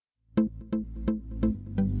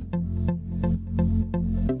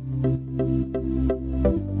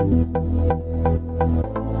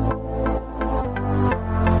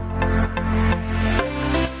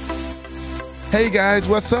Hey guys,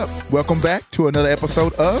 what's up? Welcome back to another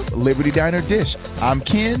episode of Liberty Diner Dish. I'm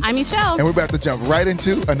Ken. I'm Michelle. And we're about to jump right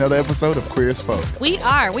into another episode of Queer as Folk. We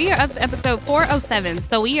are up to episode 407.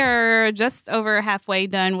 So we are just over halfway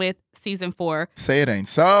done with season 4. Say it ain't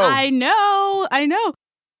so. I know.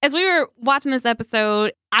 As we were watching this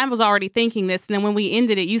episode, I was already thinking this. And then when we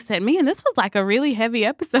ended it, you said, man, this was like a really heavy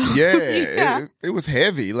episode. Yeah. It was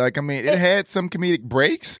heavy. It had some comedic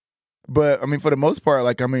breaks. But, for the most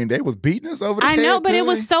part, they was beating us over the head. I know, but it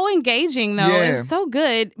was so engaging, though. Yeah. It was so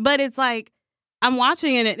good. But it's like, I'm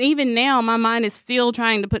watching it, and even now, my mind is still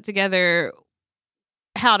trying to put together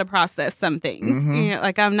how to process some things.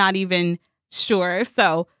 Mm-hmm. I'm not even sure.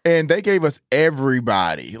 So, and they gave us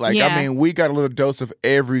everybody. We got a little dose of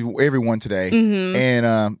everyone today. Mm-hmm.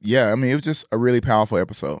 And, it was just a really powerful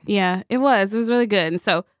episode. Yeah, it was. It was really good. And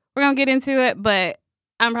so, we're going to get into it, but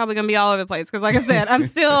I'm probably going to be all over the place because, like I said, I'm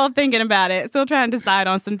still thinking about it, still trying to decide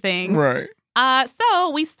on some things. Right.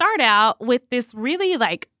 So we start out with this really,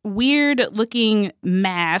 weird-looking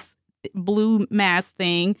mask, blue mask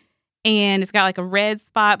thing, and it's got, a red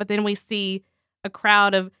spot, but then we see a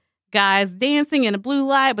crowd of guys dancing in a blue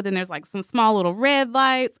light, but then there's, some small little red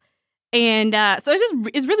lights. And so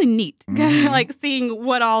it's really neat, seeing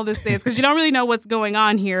what all this is, because you don't really know what's going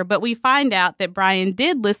on here. But we find out that Brian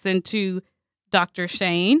did listen to Dr.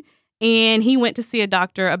 Shane, and he went to see a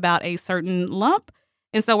doctor about a certain lump.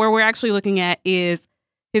 And so where we're actually looking at is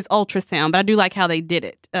his ultrasound. But I do like how they did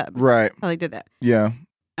it. Right. How they did that. Yeah.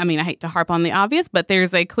 I hate to harp on the obvious, but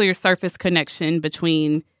there's a clear surface connection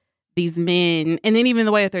between these men. And then even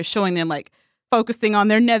the way that they're showing them, focusing on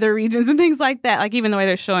their nether regions and things like that. Even the way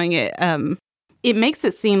they're showing it, it makes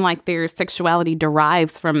it seem like their sexuality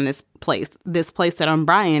derives from this place that on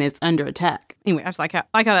Brian is under attack. Anyway, I just like how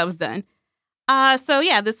that was done.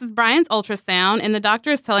 This is Brian's ultrasound, and the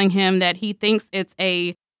doctor is telling him that he thinks it's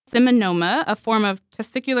a seminoma, a form of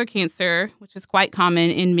testicular cancer, which is quite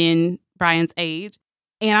common in men Brian's age.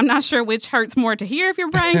 And I'm not sure which hurts more to hear if you're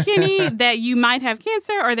Brian Kinney, that you might have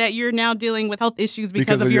cancer or that you're now dealing with health issues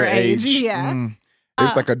because of your age. Yeah.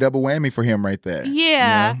 It's like a double whammy for him right there.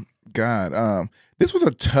 Yeah. God, this was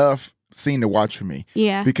a tough scene to watch for me.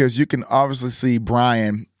 Yeah. Because you can obviously see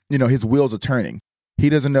Brian, his wheels are turning. He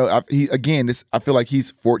doesn't know. I feel like he's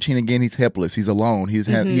 14 again. He's helpless. He's alone. He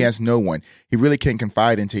has no one. He really can't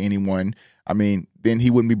confide into anyone. Then he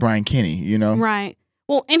wouldn't be Brian Kinney, Right.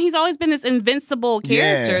 Well, and he's always been this invincible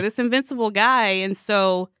character, this invincible guy. And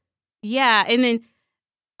so, yeah. And then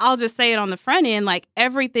I'll just say it on the front end,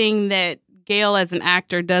 everything that Gale as an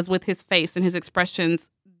actor does with his face and his expressions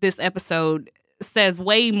this episode says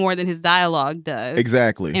way more than his dialogue does.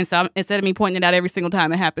 Exactly. And so instead of me pointing it out every single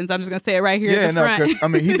time it happens, I'm just going to say it right here at the front.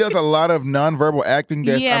 Because, he does a lot of nonverbal acting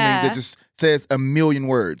that just says a million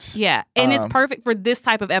words. Yeah. And it's perfect for this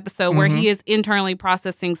type of episode where he is internally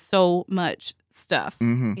processing so much stuff.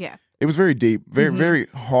 Mm-hmm. Yeah. It was very deep, very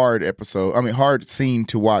hard episode. Hard scene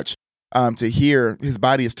to watch, to hear his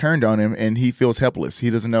body is turned on him and he feels helpless. He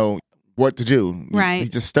doesn't know what to do. Right. He's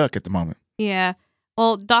just stuck at the moment. Yeah.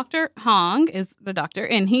 Well, Dr. Hong is the doctor,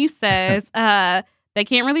 and he says they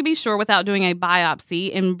can't really be sure without doing a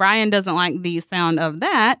biopsy, and Brian doesn't like the sound of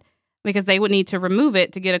that because they would need to remove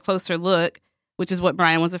it to get a closer look, which is what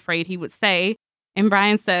Brian was afraid he would say. And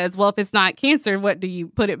Brian says, well, if it's not cancer, what do you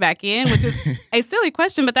put it back in? Which is a silly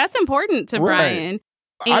question, but that's important to Brian.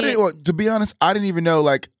 And to be honest, I didn't even know,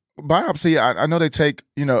 biopsy, I know they take,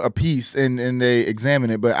 a piece and they examine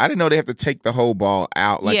it, but I didn't know they have to take the whole ball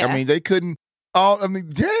out. They couldn't.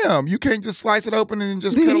 Damn, you can't just slice it open and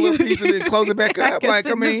just cut a little piece and then close it back up.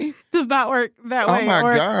 Does not work that way. Oh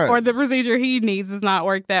my God. Or the procedure he needs does not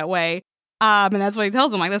work that way. And that's what he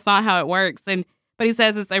tells him, that's not how it works. But he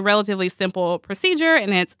says it's a relatively simple procedure,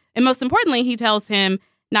 and most importantly, he tells him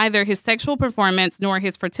neither his sexual performance nor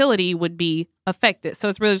his fertility would be affected. So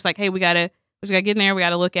it's really just hey, we gotta get in there, we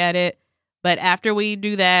gotta look at it. But after we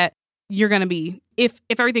do that, you're gonna be, if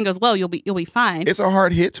everything goes well, you'll be fine. It's a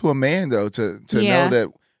hard hit to a man though to know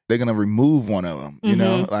that they're gonna remove one of them. You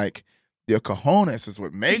know, your cojones is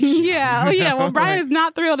what makes you. Yeah. Oh yeah. Well, Brian is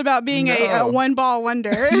not thrilled about being a one ball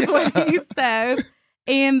wonder, is what he says.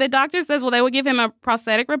 And the doctor says, well, they will give him a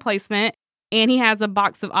prosthetic replacement, and he has a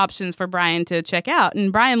box of options for Brian to check out.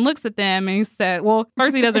 And Brian looks at them and he said, well,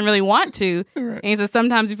 first he doesn't really want to. Right. And he says,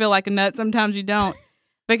 sometimes you feel like a nut, sometimes you don't.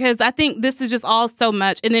 Because I think this is just all so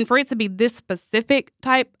much. And then for it to be this specific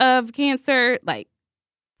type of cancer,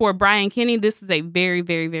 for Brian Kinney, this is a very,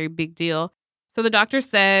 very, very big deal. So the doctor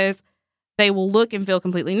says they will look and feel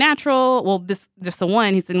completely natural. Well, this just the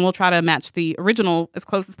one. He said, we'll try to match the original as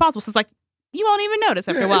close as possible. So it's you won't even notice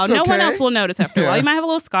after a while. No one else will notice after a while. You might have a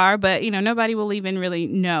little scar, but, nobody will even really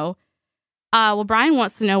know. Well, Brian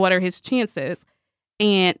wants to know what are his chances.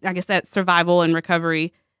 And I guess that's survival and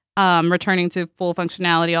recovery, returning to full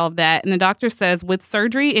functionality, all of that. And the doctor says with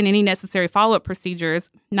surgery and any necessary follow-up procedures,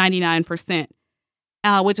 99%,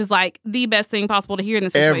 which is like the best thing possible to hear in the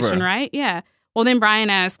situation, Ever. right? Yeah. Well, then Brian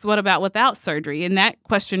asks, what about without surgery? And that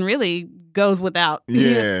question really goes without.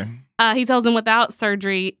 Yeah. He tells him without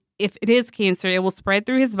surgery, if it is cancer, it will spread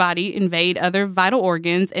through his body, invade other vital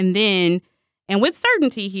organs, and with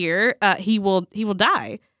certainty here, he will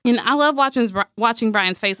die. And I love watching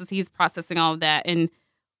Brian's face as he's processing all of that. And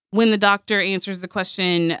when the doctor answers the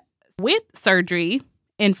question with surgery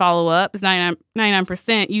and follow-up is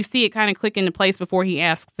 99%, you see it kind of click into place before he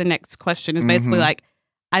asks the next question. It's basically like,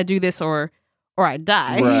 I do this or I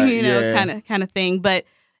die, right, kind of thing. But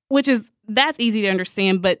that's easy to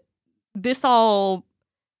understand. But this all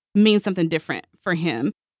means something different for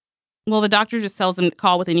him. Well, the doctor just tells him to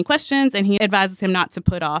call with any questions, and he advises him not to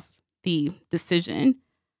put off the decision.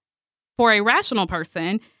 For a rational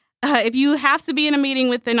person, if you have to be in a meeting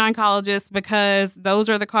with an oncologist because those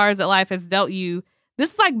are the cards that life has dealt you,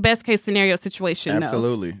 this is like best case scenario situation.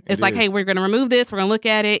 Absolutely. It's like, hey, we're going to remove this. We're going to look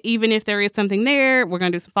at it. Even if there is something there, we're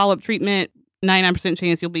going to do some follow-up treatment. 99%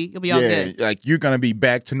 chance you'll be all good. Yeah, like you're going to be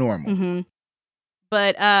back to normal. Mm-hmm.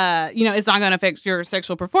 But, it's not going to affect your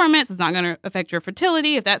sexual performance. It's not going to affect your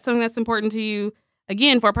fertility. If that's something that's important to you,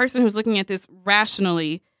 again, for a person who's looking at this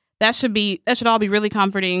rationally, that should all be really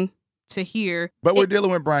comforting to hear. But we're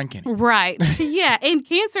dealing with Brian Kenny. Right. Yeah. And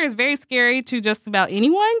cancer is very scary to just about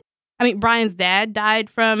anyone. I mean, Brian's dad died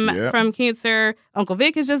from cancer. Uncle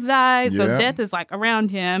Vic has just died. So death is like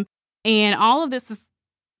around him. And all of this is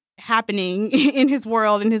happening in his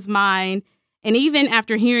world, in his mind. And even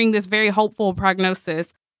after hearing this very hopeful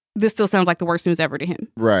prognosis, this still sounds like the worst news ever to him.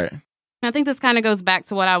 Right. And I think this kind of goes back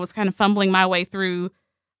to what I was kind of fumbling my way through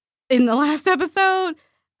in the last episode.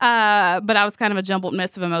 But I was kind of a jumbled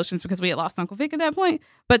mess of emotions because we had lost Uncle Vic at that point.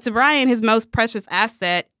 But to Brian, his most precious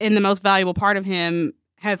asset and the most valuable part of him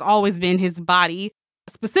has always been his body,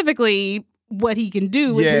 specifically what he can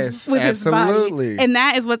do with his body. And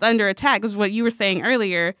that is what's under attack, which is what you were saying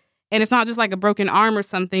earlier. And it's not just like a broken arm or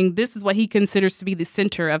something. This is what he considers to be the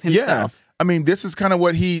center of himself. Yeah. I mean, this is kind of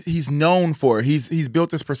what he's known for. He's built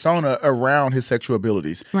this persona around his sexual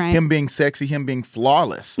abilities. Right. Him being sexy, him being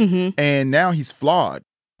flawless. Mm-hmm. And now he's flawed.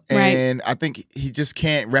 And right. I think he just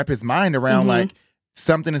can't wrap his mind around like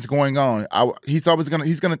something is going on. He's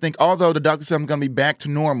gonna think, although the doctor said I'm gonna be back to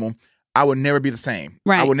normal, I would never be the same.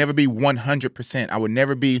 Right. I would never be 100%. I would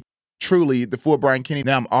never be truly the full Brian Kenny.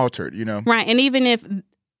 Now I'm altered, Right. And even if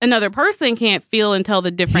another person can't feel and tell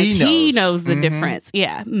the difference, he knows the difference.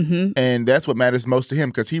 Yeah. Mm-hmm. And that's what matters most to him,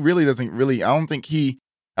 because he really doesn't I don't think he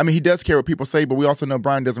does care what people say, but we also know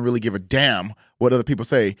Brian doesn't really give a damn what other people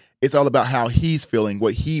say. It's all about how he's feeling,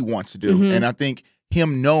 what he wants to do. Mm-hmm. And I think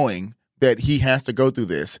him knowing that he has to go through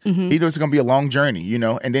this, he knows it's going to be a long journey,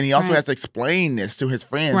 and then he also has to explain this to his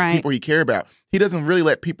friends, people he care about. He doesn't really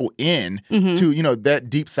let people in to, that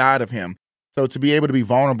deep side of him. So to be able to be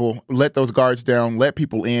vulnerable, let those guards down, let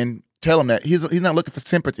people in, tell him that he's not looking for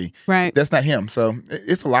sympathy. Right. That's not him. So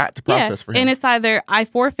it's a lot to process for him. And it's either I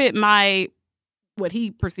forfeit what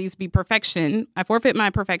he perceives to be perfection. I forfeit my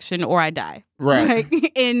perfection or I die. Right.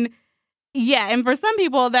 And for some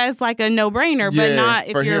people that's like a no-brainer, but not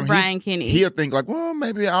if you're Brian Kenny. He'll think like, well,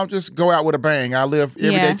 maybe I'll just go out with a bang. I live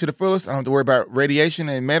every day to the fullest. I don't have to worry about radiation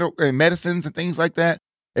and medicines and things like that.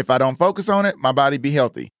 If I don't focus on it, my body be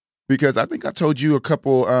healthy. Because I think I told you a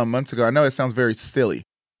couple months ago, I know it sounds very silly.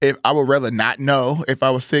 If I would rather not know if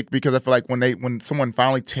I was sick, because I feel like when someone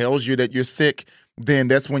finally tells you that you're sick, then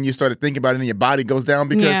that's when you started thinking about it and your body goes down,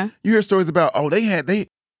 because you hear stories about,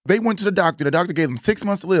 they went to the doctor gave them 6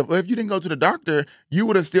 months to live. Well, if you didn't go to the doctor, you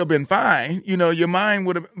would have still been fine. Your mind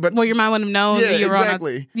would have, your mind would have known that you were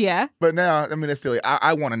exactly. But now, that's silly.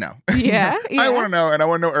 I want to know. Yeah. I want to know, and I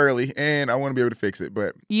want to know early, and I want to be able to fix it.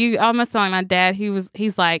 But you almost sound like my dad.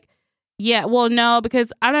 He's like, yeah, well, no,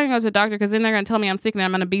 because I'm not going to go to the doctor because then they're going to tell me I'm sick and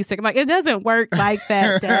I'm going to be sick. I'm like, it doesn't work like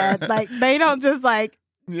that, Dad. Like, they don't just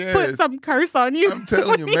put some curse on you. I'm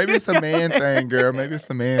telling you, maybe it's a man thing, girl. Maybe it's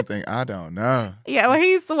a man thing. I don't know. Yeah, well,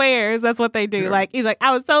 he swears that's what they do. Yeah. He's like,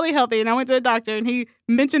 I was totally healthy and I went to the doctor and he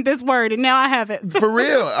mentioned this word and now I have it. For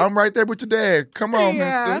real. I'm right there with your dad. Come on,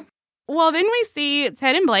 mister. Well, then we see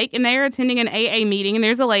Ted and Blake, and they are attending an AA meeting, and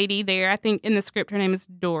there's a lady there. I think in the script her name is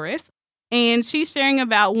Doris. And she's sharing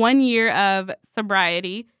about 1 year of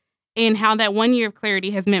sobriety and how that 1 year of clarity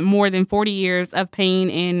has meant more than 40 years of pain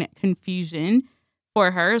and confusion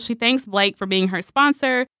for her. She thanks Blake for being her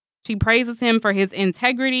sponsor. She praises him for his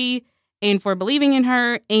integrity and for believing in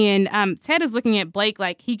her. And Ted is looking at Blake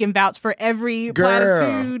like he can vouch for every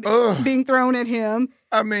platitude being thrown at him.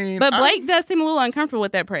 I mean, but Blake does seem a little uncomfortable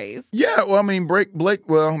with that praise. Yeah, well, I mean, Blake,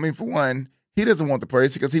 well, I mean, for one, he doesn't want the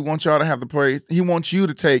praise because he wants y'all to have the praise. He wants you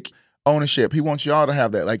to take ownership. He wants y'all to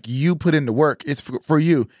have that. Like, you put in the work. It's for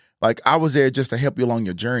you. Like, I was there just to help you along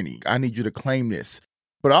your journey. I need you to claim this.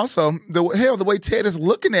 But also, the way Ted is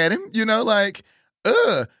looking at him, you know, like,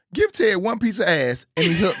 give Ted one piece of ass and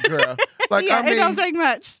he hooked, girl. Like, I mean, it don't take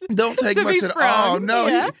much. Don't take much at all. No,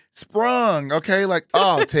 he sprung. Okay, like,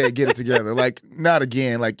 oh, Ted, get it together. Like, not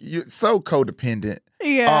again. Like, you're so codependent.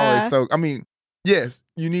 Yeah. Always so. I mean, yes,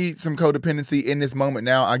 you need some codependency in this moment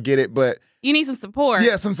now. I get it, but you need some support.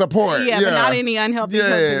 Yeah, some support. Yeah, but not any unhealthy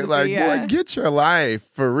codependency. Like, boy, get your life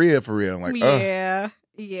for real, for real. Like, yeah.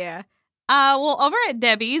 Well, over at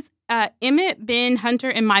Debbie's, Emmett, Ben, Hunter,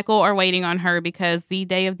 and Michael are waiting on her because the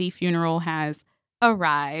day of the funeral has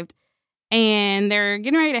arrived. And they're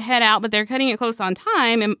getting ready to head out, but they're cutting it close on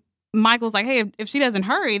time. And Michael's like, hey, if she doesn't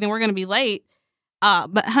hurry, then we're going to be late.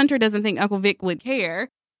 But Hunter doesn't think Uncle Vic would care.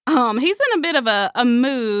 He's in a bit of a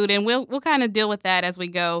mood, and we'll kind of deal with that as we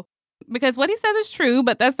go. Because what he says is true,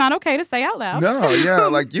 but that's not okay to say out loud. No, yeah,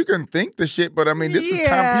 like you can think the shit, but I mean, this is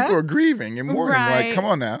time people are grieving and mourning. Right. Like, come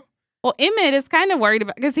on now. Well, Emmett is kind of worried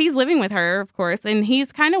about, because he's living with her, of course, and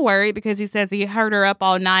he's kind of worried because he says he heard her up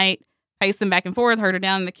all night, pacing back and forth, heard her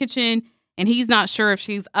down in the kitchen, and he's not sure if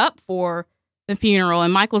she's up for the funeral.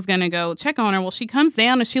 And Michael's going to go check on her. Well, she comes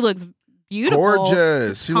down and she looks beautiful.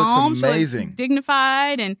 Gorgeous. She looks amazing. She looks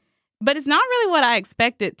dignified, but it's not really what I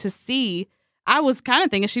expected to see. I was kind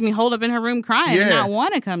of thinking she'd be holed up in her room crying and not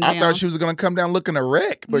want to come down. I thought she was going to come down looking a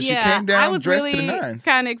wreck, but she came down dressed to the nines. I was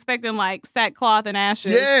kind of expecting like sackcloth and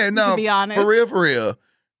ashes. Yeah, no, to be honest. For real.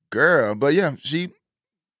 Girl, but yeah, she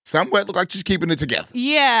somewhat looked like she's keeping it together.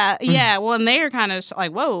 Yeah. Well, and they're kind of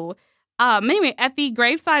like, whoa. Anyway, at the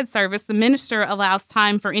graveside service, the minister allows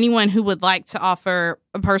time for anyone who would like to offer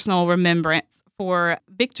a personal remembrance for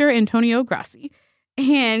Victor Antonio Grassi.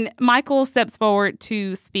 And Michael steps forward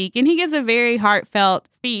to speak, and he gives a very heartfelt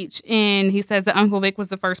speech. And he says that Uncle Vic was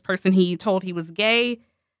the first person he told he was gay.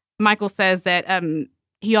 Michael says that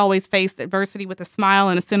he always faced adversity with a smile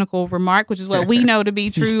and a cynical remark, which is what we know to be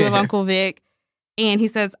true of Uncle Vic. And he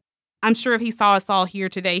says, I'm sure if he saw us all here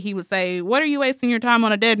today, he would say, what are you wasting your time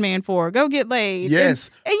on a dead man for? Go get laid. Yes,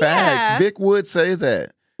 and facts. Yeah. Vic would say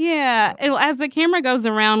that. Yeah. And as the camera goes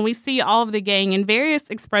around, we see all of the gang in various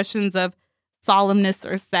expressions of solemnness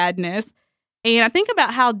or sadness. And I think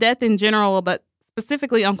about how death in general, but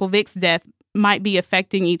specifically Uncle Vic's death, might be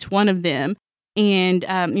affecting each one of them. And,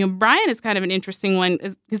 Brian is kind of an interesting one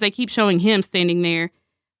because they keep showing him standing there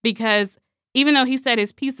because even though he said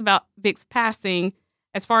his piece about Vic's passing,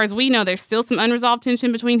 as far as we know, there's still some unresolved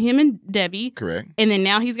tension between him and Debbie. Correct. And then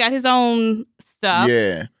now he's got his own stuff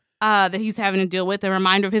that he's having to deal with, a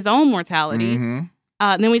reminder of his own mortality.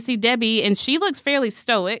 Mm-hmm. Then we see Debbie, and she looks fairly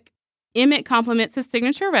stoic. Emmett compliments his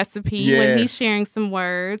signature recipe when he's sharing some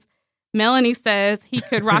words. Melanie says he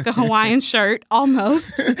could rock a Hawaiian shirt,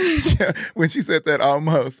 almost. When she said that,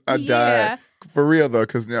 almost, I died. For real, though,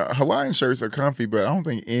 because Hawaiian shirts are comfy, but I don't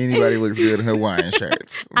think anybody looks good in Hawaiian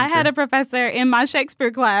shirts. Okay? I had a professor in my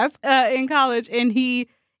Shakespeare class in college, and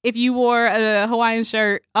if you wore a Hawaiian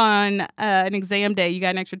shirt on an exam day, you got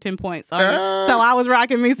an extra 10 points. So I was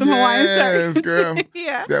rocking me some Hawaiian shirts. Girl.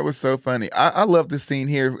 Yeah. That was so funny. I love this scene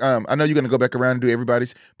here. I know you're going to go back around and do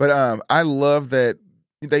everybody's, but I love that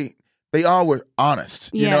they all were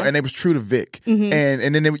honest, you know, and they was true to Vic. Mm-hmm.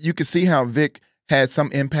 And then you could see how Vic had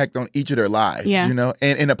some impact on each of their lives, you know,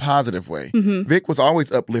 and in a positive way. Mm-hmm. Vic was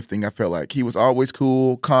always uplifting, I felt like. He was always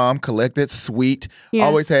cool, calm, collected, sweet,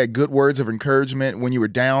 always had good words of encouragement when you were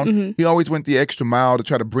down. Mm-hmm. He always went the extra mile to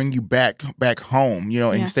try to bring you back home, you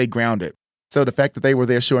know, and stay grounded. So the fact that they were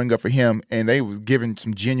there showing up for him and they was giving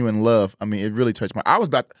some genuine love, I mean, it really touched I was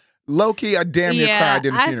about to, low-key, I damn near cried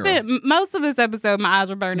in the funeral. I spent most of this episode, my eyes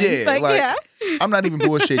were burning. Yeah, I'm not even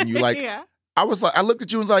bullshitting you. Like, I was like, I looked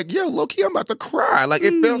at you and was like, yo, low-key, I'm about to cry. Like,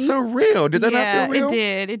 it felt so real. Did that not feel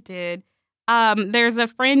real? It did. There's a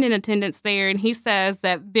friend in attendance there, and he says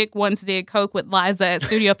that Vic once did coke with Liza at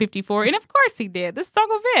Studio 54, and of course he did. This is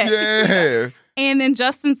Uncle Vic. Yeah. And then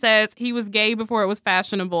Justin says he was gay before it was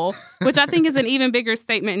fashionable, which I think is an even bigger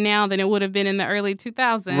statement now than it would have been in the early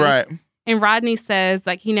 2000s. Right. And Rodney says,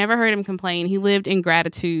 like, he never heard him complain. He lived in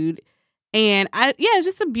gratitude. And it's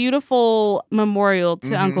just a beautiful memorial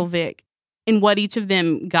to Uncle Vic and what each of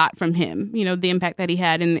them got from him, you know, the impact that he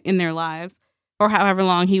had in their lives or however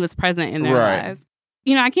long he was present in their lives.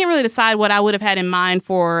 You know, I can't really decide what I would have had in mind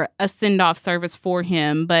for a send-off service for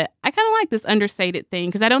him, but I kind of like this understated thing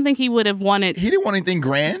because I don't think he would have wanted. He didn't want anything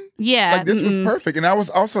grand. Yeah. Like, this was perfect. And I was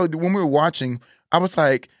also, when we were watching, I was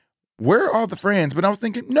like, where are all the friends? But I was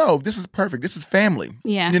thinking, no, this is perfect. This is family.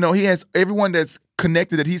 Yeah. You know, he has everyone that's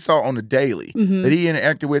connected that he saw on the daily, that he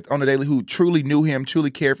interacted with on the daily, who truly knew him,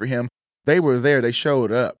 truly cared for him. They were there. They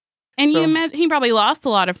showed up. And you imagine he probably lost a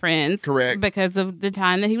lot of friends. Correct. Because of the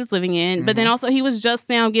time that he was living in. But then also he was just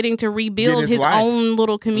now getting to rebuild his own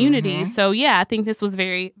little community. So, yeah, I think this was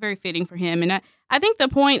very, very fitting for him. And I think the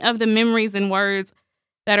point of the memories and words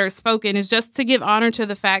that are spoken is just to give honor to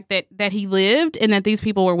the fact that he lived and that these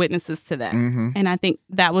people were witnesses to that. And I think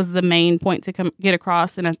that was the main point to get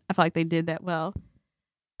across. And I feel like they did that well.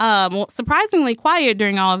 Well, surprisingly quiet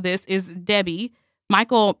during all of this is Debbie.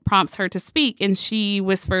 Michael prompts her to speak, and she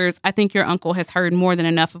whispers, "I think your uncle has heard more than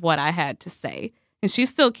enough of what I had to say." And she's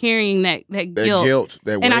still carrying that guilt.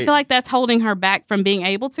 That and weight. I feel like that's holding her back from being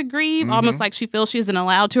able to grieve, almost like she feels she isn't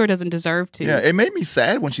allowed to or doesn't deserve to. Yeah, it made me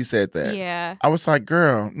sad when she said that. Yeah. I was like,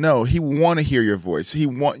 girl, no, he want to hear your voice.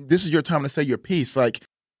 This is your time to say your piece. Like,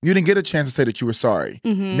 you didn't get a chance to say that you were sorry.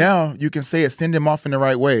 Now you can say it, send him off in the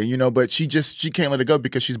right way, you know, but she can't let it go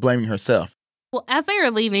because she's blaming herself. Well, as they are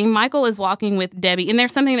leaving, Michael is walking with Debbie, and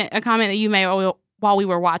there's a comment that you made while we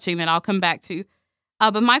were watching that I'll come back to.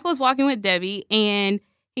 But Michael is walking with Debbie, and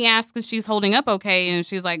he asks if she's holding up okay, and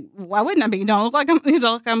she's like, "Why wouldn't I be? You don't look like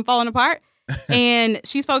I'm falling apart." And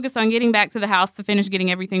she's focused on getting back to the house to finish getting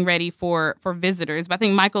everything ready for visitors. But I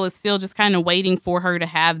think Michael is still just kind of waiting for her to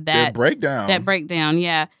have that breakdown. That breakdown,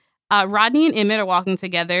 yeah. Rodney and Emmett are walking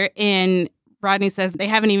together, and Rodney says they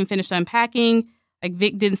haven't even finished unpacking. Like,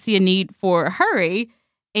 Vic didn't see a need for a hurry.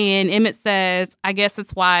 And Emmett says, I guess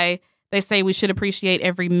that's why they say we should appreciate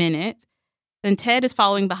every minute. Then Ted is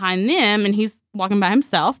following behind them, and he's walking by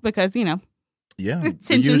himself because, you know,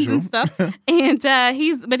 tensions and stuff. And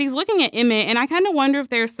he's looking at Emmett, and I kind of wonder if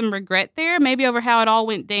there's some regret there, maybe over how it all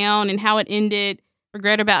went down and how it ended,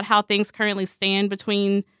 regret about how things currently stand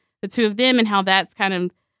between the two of them and how that's kind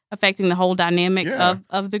of affecting the whole dynamic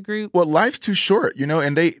of the group. Well, life's too short, you know,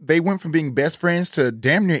 and they went from being best friends to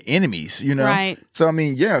damn near enemies, you know? Right. So, I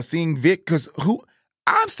mean, yeah, seeing Vic, because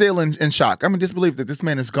I'm still in shock. I'm in disbelief that this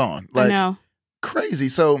man is gone. Like, I know. Crazy.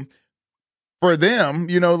 So, for them,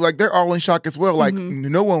 you know, like, they're all in shock as well. Like,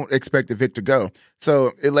 no one expected Vic to go.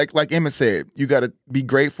 So, like Emmett said, you got to be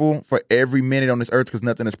grateful for every minute on this earth because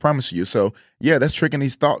nothing is promised you. So, yeah, that's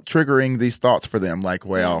triggering these thoughts for them. Like,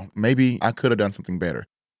 well, maybe I could have done something better.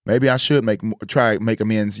 Maybe I should try make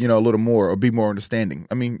amends, you know, a little more or be more understanding.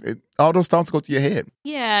 I mean, all those thoughts go through your head.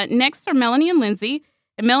 Yeah. Next are Melanie and Lindsay.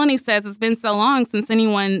 And Melanie says it's been so long since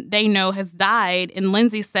anyone they know has died. And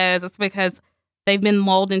Lindsay says it's because they've been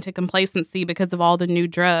lulled into complacency because of all the new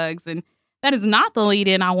drugs. And that is not the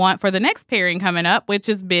lead-in I want for the next pairing coming up, which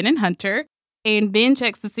is Ben and Hunter. And Ben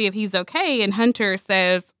checks to see if he's okay. And Hunter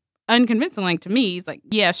says, unconvincingly to me, he's like,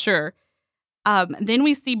 yeah, sure. Then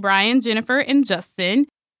we see Brian, Jennifer, and Justin.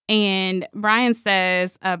 And Brian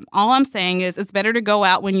says, all I'm saying is it's better to go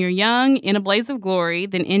out when you're young in a blaze of glory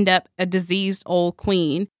than end up a diseased old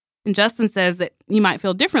queen. And Justin says that you might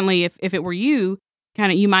feel differently if it were you.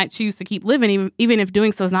 You might choose to keep living, even if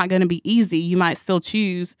doing so is not going to be easy. You might still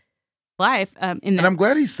choose life. And I'm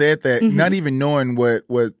glad he said that, not even knowing what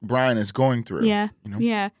Brian is going through. Yeah, you know?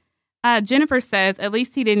 Yeah. Jennifer says, at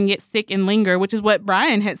least he didn't get sick and linger, which is what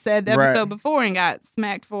Brian had said the episode before and got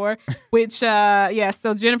smacked for, which,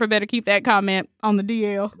 so Jennifer better keep that comment on the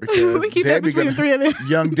DL. We keep that between the three of them.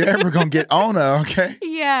 Young Deborah gonna get on her, okay?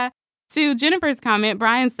 Yeah. To Jennifer's comment,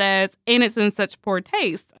 Brian says, and it's in such poor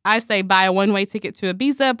taste. I say buy a one-way ticket to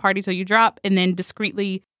Ibiza, party till you drop, and then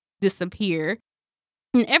discreetly disappear.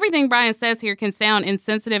 And everything Brian says here can sound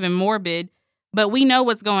insensitive and morbid, but we know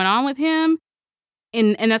what's going on with him.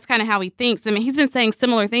 And that's kind of how he thinks. I mean, he's been saying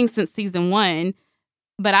similar things since season 1,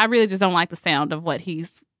 but I really just don't like the sound of what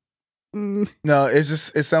he's. No, it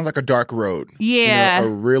sounds like a dark road. Yeah, you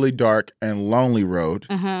know, a really dark and lonely road.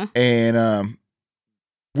 And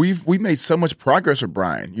we've made so much progress with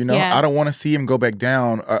Brian. You know, I don't want to see him go back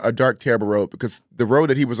down a dark, terrible road because the road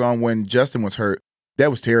that he was on when Justin was hurt. That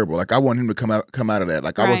was terrible. Like, I want him to come out of that.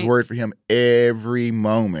 Like, I was worried for him every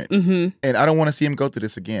moment. And I don't want to see him go through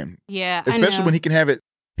this again. Yeah, especially when he can have it.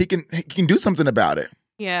 He can do something about it.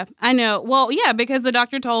 Yeah, I know. Well, yeah, because the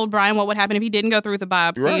doctor told Brian what would happen if he didn't go through with the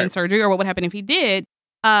biopsy and surgery, or what would happen if he did.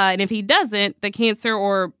 And if he doesn't, the cancer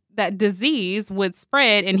or that disease would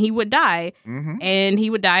spread and he would die. And he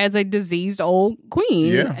would die as a diseased old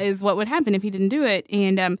queen is what would happen if he didn't do it.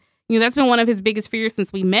 And, you know, that's been one of his biggest fears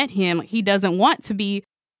since we met him. Like, he doesn't want to be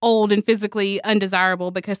old and physically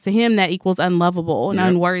undesirable because to him that equals unlovable and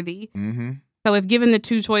unworthy. So if given the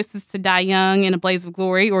two choices to die young in a blaze of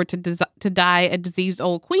glory or to die a diseased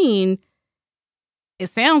old queen, it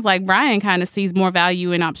sounds like Brian kind of sees more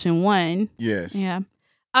value in option 1. Yes. Yeah.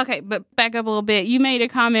 Okay, but back up a little bit. You made a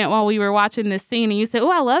comment while we were watching this scene, and you said,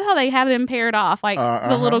 I love how they have them paired off, like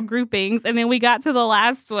the little groupings. And then we got to the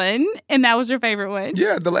last one, and that was your favorite one.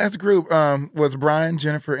 Yeah, the last group was Brian,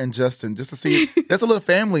 Jennifer, and Justin. Just to see, that's a little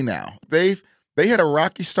family now. They had a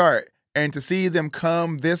rocky start, and to see them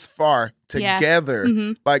come this far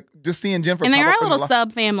together, like just seeing Jennifer. And they are a little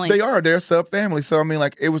sub family. They're a sub family. So I mean,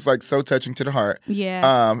 like it was like so touching to the heart.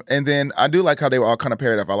 Yeah. And then I do like how they were all kind of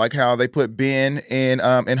paired up. I like how they put Ben and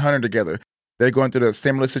Hunter together. They're going through a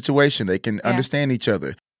similar situation. They can understand each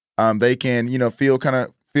other. They can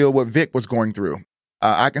feel what Vic was going through.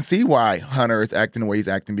 I can see why Hunter is acting the way he's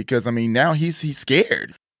acting because I mean now he's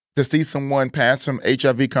scared to see someone pass from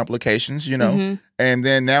HIV complications, and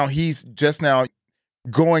then now he's just now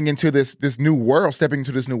going into this new world, stepping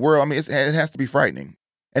into this new world. I mean, it has to be frightening.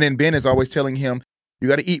 And then Ben is always telling him, you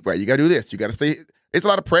got to eat right. You got to do this. You got to stay. It's a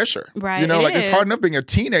lot of pressure. Right. It's hard enough being a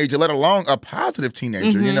teenager, let alone a positive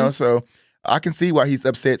teenager, So I can see why he's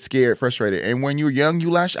upset, scared, frustrated. And when you're young, you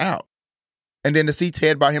lash out. And then to see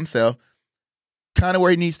Ted by himself, kind of where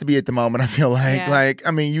he needs to be at the moment, I feel like. Yeah. Like,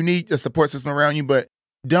 I mean, you need a support system around you, but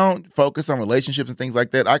don't focus on relationships and things like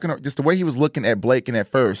that. Just the way he was looking at Blake on that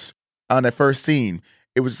first scene,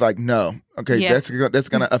 it was like, no, okay, that's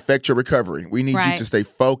going to affect your recovery. We need you to stay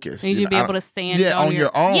focused. We need you to be able to stand on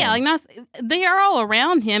your own. Yeah, like they are all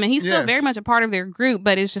around him, and he's still very much a part of their group,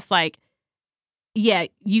 but it's just like,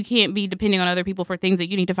 you can't be depending on other people for things that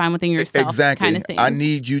you need to find within yourself. Exactly. Kind of thing. I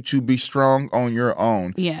need you to be strong on your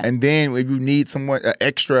own. Yeah. And then if you need someone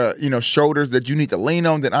extra, shoulders that you need to lean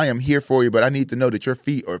on, then I am here for you. But I need to know that your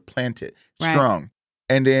feet are planted strong.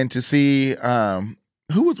 And then to see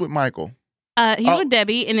who was with Michael. He was with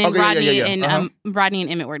Debbie, and then Rodney and Rodney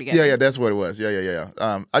and Emmett were together. Yeah, that's what it was. Yeah.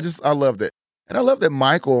 I loved it, and I love that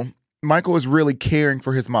Michael is really caring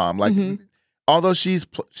for his mom. Like, although she's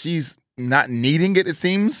not needing it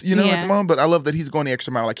seems, at the moment, but I love that he's going the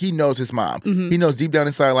extra mile. Like, he knows his mom. He knows deep down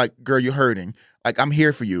inside, like, girl, you're hurting. Like, I'm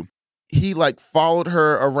here for you. He, like, followed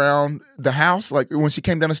her around the house. Like, when she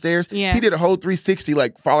came down the stairs, he did a whole 360,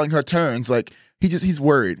 like, following her turns. Like, he's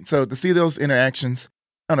worried. So to see those interactions,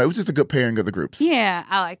 I don't know, it was just a good pairing of the groups. Yeah,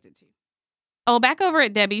 I liked it too. Oh, back over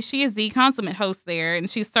at Debbie, she is the consummate host there, and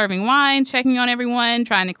she's serving wine, checking on everyone,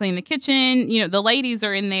 trying to clean the kitchen. The ladies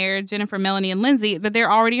are in there, Jennifer, Melanie, and Lindsay, but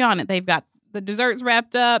they're already on it. They've got the desserts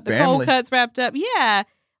wrapped up, the cold cuts wrapped up. Yeah.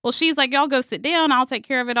 Well, she's like, y'all go sit down. I'll take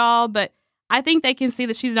care of it all. But I think they can see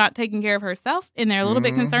that she's not taking care of herself, and they're a little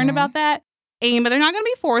bit concerned about that. But they're not going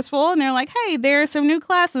to be forceful, and they're like, hey, there are some new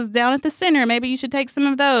classes down at the center. Maybe you should take some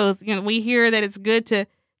of those. We hear that it's good to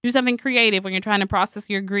do something creative when you're trying to process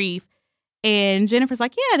your grief. And Jennifer's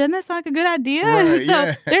like, yeah, doesn't that sound like a good idea?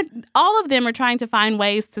 Right, so all of them are trying to find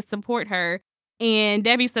ways to support her. And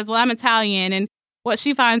Debbie says, well, I'm Italian. And what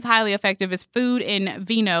she finds highly effective is food and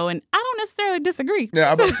vino. And I don't necessarily disagree. Yeah,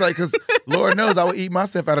 I'm about to say, because Lord knows I will eat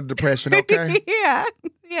myself out of depression, okay?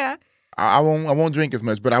 Yeah. I won't drink as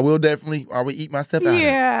much, but I will eat myself out of it.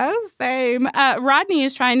 Yeah, same. Rodney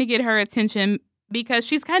is trying to get her attention because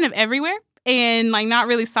she's kind of everywhere and like not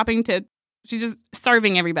really stopping to, she's just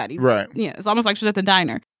serving everybody. Right. Yeah, it's almost like she's at the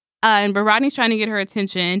diner. But Rodney's trying to get her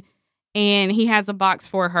attention, and he has a box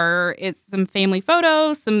for her. It's some family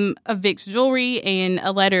photos, some of Vic's jewelry, and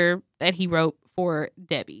a letter that he wrote for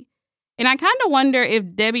Debbie. And I kind of wonder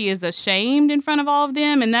if Debbie is ashamed in front of all of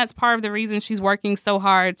them, and that's part of the reason she's working so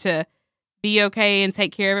hard to be okay and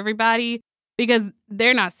take care of everybody, because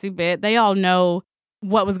they're not stupid. They all know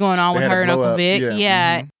what was going on with her and Uncle Vic.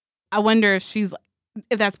 Yeah. Mm-hmm. I wonder if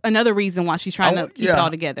that's another reason why she's trying to keep it all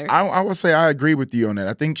together. I would say I agree with you on that.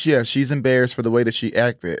 I think, she's embarrassed for the way that she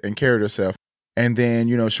acted and carried herself. And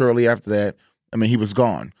then, shortly after that, he was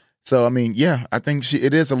gone. So, I think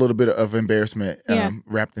it is a little bit of embarrassment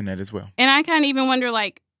wrapped in that as well. And I kind of even wonder,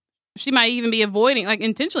 like, she might even be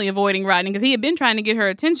intentionally avoiding Rodney, because he had been trying to get her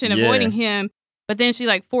attention, avoiding him. But then she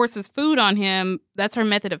forces food on him. That's her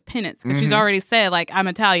method of penance, because she's already said, I'm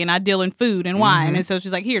Italian, I deal in food and wine. And so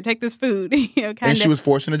she's like, here, take this food. And she was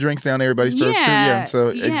forcing the drinks down everybody's throats too. Yeah. So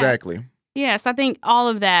exactly. Yes, I think all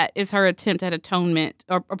of that is her attempt at atonement,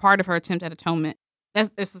 or part of her attempt at atonement.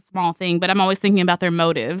 It's a small thing, but I'm always thinking about their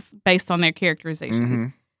motives based on their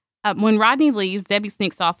characterizations. When Rodney leaves, Debbie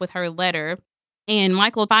sneaks off with her letter, and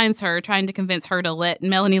Michael finds her, trying to convince her to let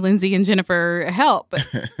Melanie, Lindsay, and Jennifer help.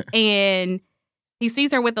 And he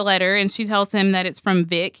sees her with the letter, and she tells him that it's from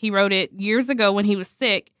Vic. He wrote it years ago when he was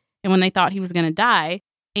sick and when they thought he was going to die.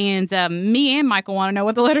 And me and Michael want to know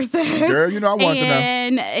what the letter says. Girl, you know I want to know.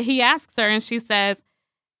 And he asks her, and she says,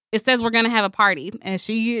 it says we're going to have a party. And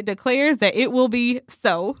she declares that it will be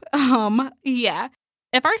so. Yeah.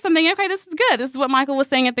 At first, I'm thinking, okay, this is good. This is what Michael was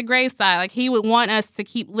saying at the graveside. Like, he would want us to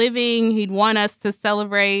keep living. He'd want us to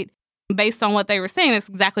celebrate based on what they were saying. That's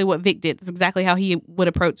exactly what Vic did. It's exactly how he would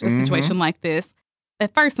approach a situation like this.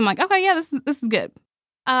 At first, I'm like, okay, yeah, this is good.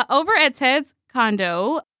 Over at Ted's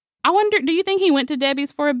condo, I wonder, do you think he went to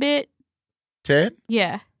Debbie's for a bit? Ted?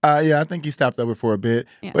 Yeah. Yeah, I think he stopped over for a bit.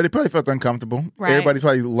 Yeah. But he probably felt uncomfortable. Right. Everybody's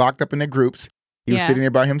probably locked up in their groups. He was sitting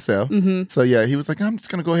there by himself. So, yeah, he was like, I'm just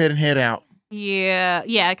going to go ahead and head out. Yeah,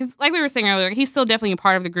 because like we were saying earlier, he's still definitely a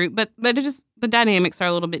part of the group, but it's just the dynamics are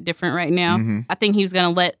a little bit different right now. I think he was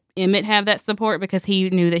going to let Emmett have that support because he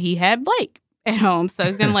knew that he had Blake at home, so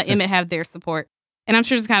he's going to let Emmett have their support. And I'm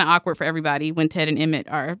sure it's kind of awkward for everybody when Ted and Emmett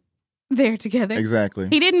are there together. Exactly.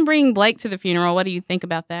 He didn't bring Blake to the funeral. What do you think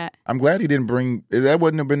about that? I'm glad he didn't bring. That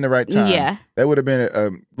wouldn't have been the right time. Yeah, that would have been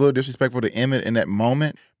a little disrespectful to Emmett in that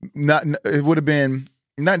moment. It would have been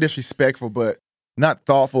not disrespectful, but not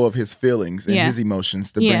thoughtful of his feelings and his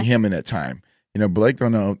emotions to bring him in that time. You know, Blake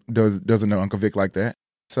doesn't know Uncle Vic like that.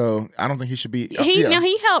 So I don't think he should be.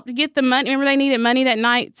 He helped get the money. Remember, they needed money that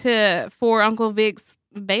night for Uncle Vic's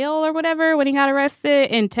bail or whatever when he got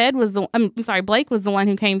arrested. And Blake was the one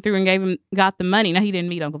who came through and got the money. Now, he didn't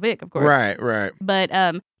meet Uncle Vic, of course. Right. But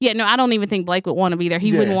I don't even think Blake would want to be there.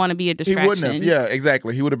 He wouldn't want to be a distraction. He wouldn't have. Yeah,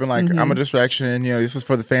 exactly. He would have been like, I'm a distraction. You know, this is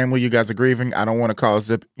for the family. You guys are grieving. I don't want to cause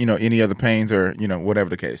any other pains or whatever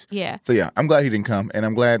the case. Yeah. So yeah, I'm glad he didn't come, and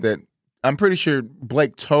I'm glad that. I'm pretty sure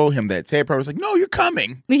Blake told him that. Ted probably was like, no, you're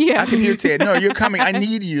coming. Yeah. I can hear Ted. No, you're coming. I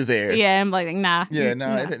need you there. Yeah, and Blake's like, nah. Yeah, no,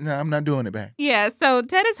 I'm not doing it back. Yeah, so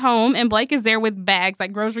Ted is home, and Blake is there with bags,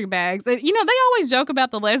 like grocery bags. And, they always joke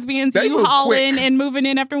about the lesbians U-hauling and moving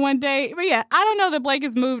in after one day. But yeah, I don't know that Blake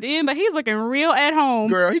has moved in, but he's looking real at home.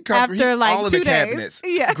 Girl, he comes after like all 2 in the days. Cabinets.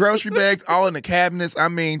 Yeah. Grocery bags, all in the cabinets. I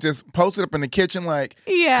mean, just posted up in the kitchen like,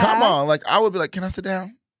 come on. Like, I would be like, can I sit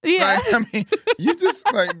down? Yeah. Like, I mean, you just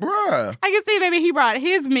like, bruh. I can see maybe he brought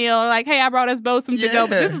his meal. Like, hey, I brought us both some to go.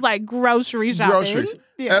 But this is like grocery shopping. Groceries.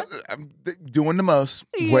 Yeah. Doing the most.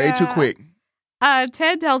 Way too quick.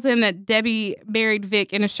 Ted tells him that Debbie buried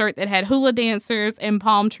Vic in a shirt that had hula dancers and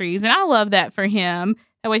palm trees. And I love that for him.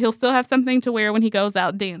 That way he'll still have something to wear when he goes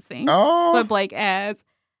out dancing. Oh. What Blake adds.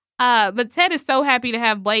 But Ted is so happy to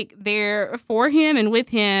have Blake there for him and with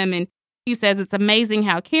him. And he says it's amazing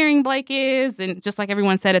how caring Blake is, and just like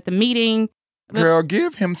everyone said at the meeting. Girl,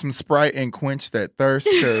 give him some Sprite and quench that thirst,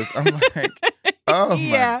 because I'm like, oh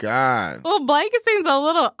my God. Well, Blake seems a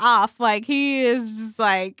little off. Like, he is just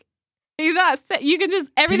like, he's not, you can just,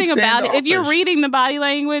 everything about it. If you're reading the body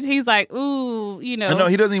language, he's like, ooh, I know,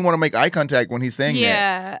 he doesn't even want to make eye contact when he's saying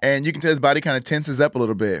that. And you can tell his body kind of tenses up a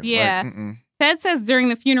little bit. Yeah. Like, Ted says during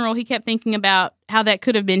the funeral, he kept thinking about how that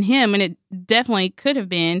could have been him, and it definitely could have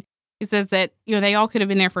been. He says that, they all could have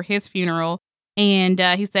been there for his funeral. And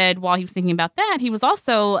he said while he was thinking about that, he was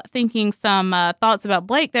also thinking some thoughts about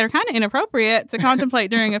Blake that are kind of inappropriate to contemplate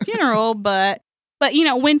during a funeral. But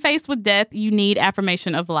when faced with death, you need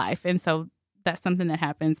affirmation of life. And so that's something that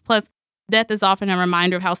happens. Plus, death is often a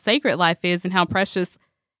reminder of how sacred life is and how precious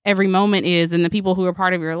every moment is and the people who are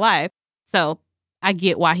part of your life. So I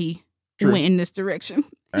get why he went in this direction.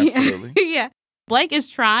 Absolutely. Yeah. Blake is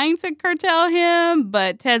trying to curtail him,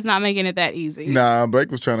 but Ted's not making it that easy. Nah,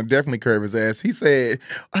 Blake was trying to definitely curve his ass. He said,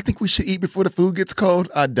 I think we should eat before the food gets cold.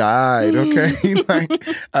 I died, okay?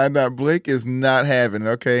 Blake is not having it,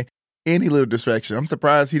 okay? Any little distraction. I'm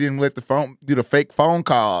surprised he didn't let do the fake phone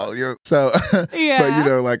call. So,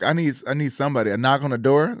 but I need somebody. A knock on the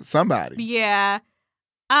door, somebody. Yeah.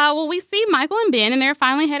 Well, we see Michael and Ben, and they're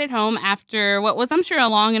finally headed home after what was, I'm sure, a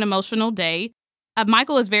long and emotional day.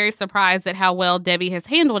 Michael is very surprised at how well Debbie has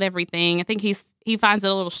handled everything. I think he finds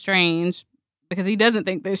it a little strange because he doesn't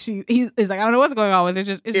think that he's like, I don't know what's going on with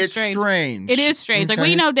it. It's strange. It is strange. Okay. Like,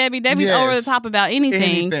 we know Debbie's over the top about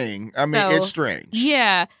anything. I mean, it's strange.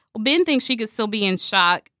 Yeah. Well, Ben thinks she could still be in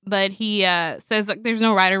shock, but he says like, there's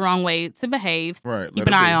no right or wrong way to behave. Right. Keep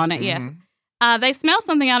an eye on it. Mm-hmm. Yeah. They smell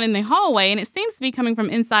something out in the hallway, and it seems to be coming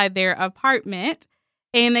from inside their apartment.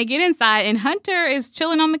 And they get inside, and Hunter is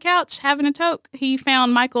chilling on the couch having a toke. He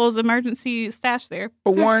found Michael's emergency stash there.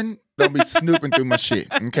 For one, don't be snooping through my shit,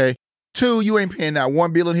 okay? 2, you ain't paying out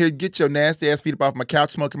 $1 bill in here. Get your nasty ass feet up off my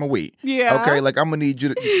couch smoking my weed. Yeah. Okay? Like, I'm going to need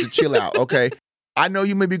you to chill out, okay? I know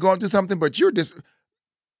you may be going through something, but you're just...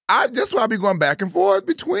 That's why I be going back and forth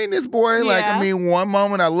between this boy. Yeah. Like, I mean, one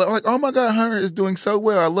moment I love... Like, oh my God, Hunter is doing so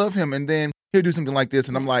well. I love him. And then he'll do something like this,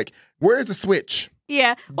 and I'm like, where's the switch?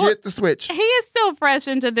 Yeah. Get the switch. He is still fresh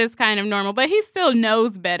into this kind of normal, but he still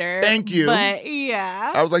knows better. Thank you. But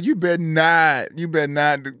yeah. I was like, you better not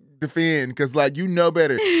defend, because like, you know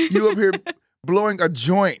better. You up here blowing a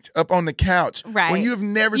joint up on the couch. Right. When you have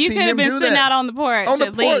never seen him do that. You could have been sitting out on the porch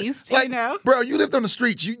at least. Like, you know? Bro, you lived on the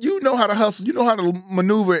streets. You know how to hustle. You know how to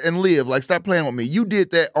maneuver and live. Like, stop playing with me. You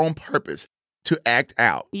did that on purpose to act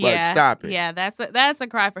out. Yeah. Like, stop it. Yeah, that's a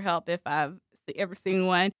cry for help if I've ever seen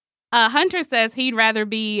one. Hunter says he'd rather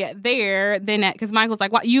be there than at, because Michael's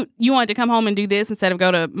like, "What, you wanted to come home and do this instead of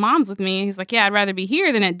go to mom's with me?" He's like, "Yeah, I'd rather be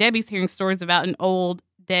here than at Debbie's hearing stories about an old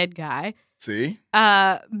dead guy." See?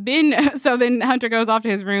 Ben, so then Hunter goes off to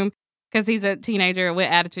his room because he's a teenager with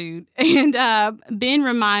attitude. And Ben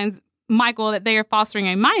reminds Michael that they are fostering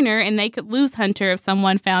a minor and they could lose Hunter if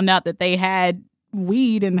someone found out that they had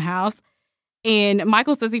weed in the house. And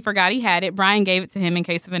Michael says he forgot he had it. Brian gave it to him in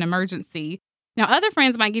case of an emergency. Now, other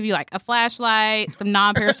friends might give you like a flashlight, some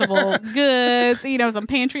non-perishable goods, some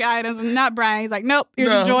pantry items. Not Brian. He's like, nope, here's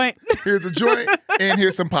a joint. Here's a joint and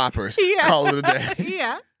here's some poppers. Yeah. Call it a day.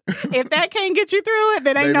 Yeah. If that can't get you through it,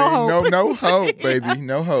 then ain't no hope. No hope, baby. Yeah.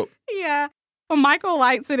 No hope. Yeah. When Michael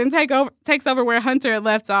lights it and takes over where Hunter had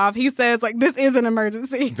left off, he says, like, this is an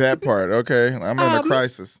emergency. That part, okay. I'm in a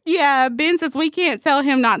crisis. Yeah. Ben says we can't tell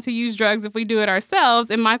him not to use drugs if we do it ourselves.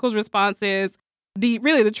 And Michael's response is,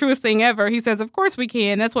 the truest thing ever. He says, of course we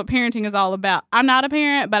can. That's what parenting is all about. I'm not a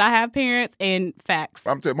parent, but I have parents and facts.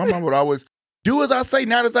 I'm telling you, my mom would always do as I say,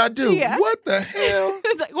 not as I do. Yeah. What the hell?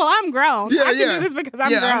 It's like, well, I'm grown. I can do this because I'm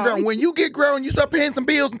grown. I'm grown. When you get grown, you start paying some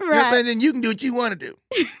bills, right. Then you can do what you want to do.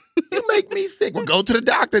 You make me sick. Well, go to the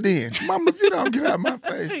doctor then. Mama, if you don't get out of my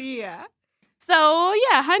face. Yeah. So,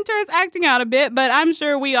 yeah, Hunter is acting out a bit, but I'm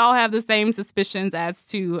sure we all have the same suspicions as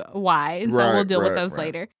to why. And so we'll deal with those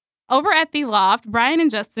later. Over at the loft, Brian and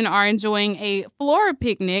Justin are enjoying a floor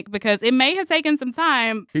picnic because it may have taken some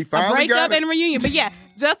time, a breakup and reunion. But yeah,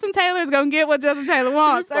 Justin Taylor's going to get what Justin Taylor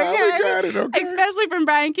wants. He finally got it, okay. Especially from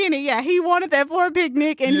Brian Kenny. Yeah, he wanted that floor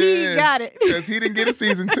picnic and he got it. Because he didn't get a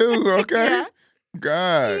season 2, okay? Yeah.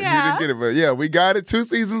 God, he didn't get it. But yeah, we got it 2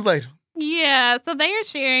 seasons later. Yeah, so they are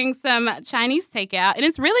sharing some Chinese takeout, and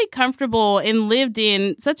it's really comfortable and lived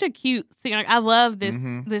in. Such a cute scene. I love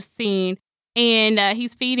this scene. And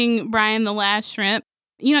he's feeding Brian the last shrimp.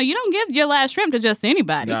 You don't give your last shrimp to just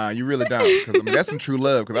anybody. Nah, you really don't. Because that's some true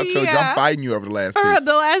love. Because I told you I'm fighting you over the last piece.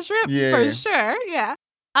 The last shrimp? Yeah. For sure,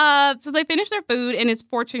 yeah. So they finish their food, and it's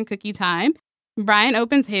fortune cookie time. Brian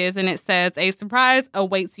opens his, and it says, a surprise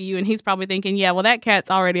awaits you. And he's probably thinking, yeah, well, that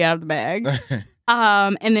cat's already out of the bag.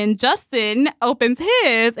 And then Justin opens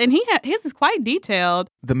his, and his is quite detailed.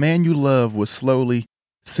 The man you love will slowly,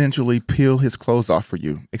 sensually peel his clothes off for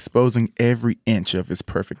you, exposing every inch of his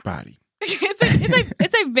perfect body.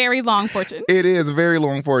 It's a very long fortune. It is a very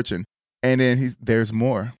long fortune. And then there's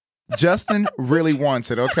more. Justin really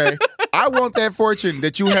wants it, okay? I want that fortune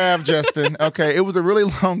that you have, Justin, okay? It was a really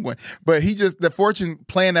long one. But the fortune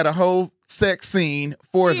planned out a whole sex scene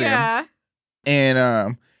for them.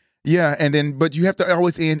 And and then, but you have to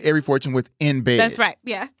always end every fortune with in bed. That's right,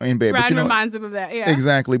 yeah. In bed. Brian reminds him of that, yeah.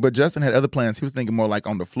 Exactly, but Justin had other plans. He was thinking more like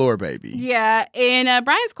on the floor, baby. Yeah, and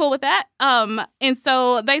Brian's cool with that. And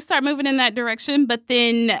so they start moving in that direction, but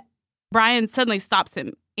then Brian suddenly stops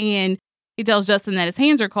him, and he tells Justin that his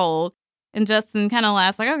hands are cold, and Justin kind of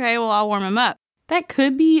laughs like, okay, well, I'll warm him up. That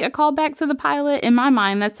could be a callback to the pilot. In my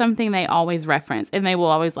mind, that's something they always reference, and they will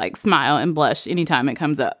always like smile and blush anytime it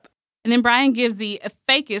comes up. And then Brian gives the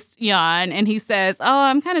fakest yawn, and he says, oh,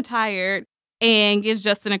 I'm kind of tired, and gives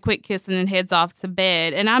Justin a quick kiss and then heads off to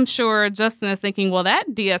bed. And I'm sure Justin is thinking, well,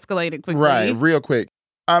 that de-escalated quickly. Right, real quick.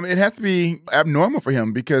 It has to be abnormal for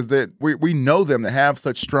him because we know them to have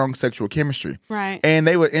such strong sexual chemistry. Right. And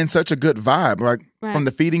they were in such a good vibe, like from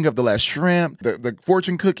the feeding of the last shrimp, the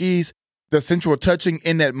fortune cookies, the sensual touching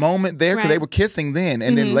in that moment there, because they were kissing then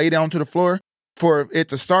and then lay down to the floor for it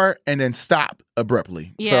to start and then stop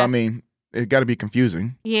abruptly. Yeah. So, I mean, it got to be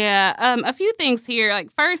confusing. Yeah. A few things here. Like,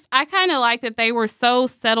 first, I kind of like that they were so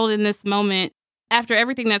settled in this moment. After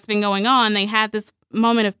everything that's been going on, they had this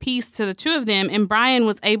moment of peace to the two of them, and Brian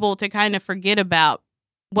was able to kind of forget about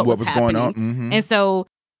what was happening. Going on. Mm-hmm. And so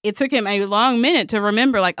it took him a long minute to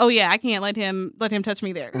remember, like, oh, yeah, I can't let him touch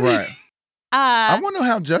me there. Right. I wonder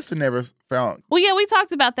how Justin never found. Well, yeah, we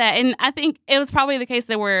talked about that, and I think it was probably the case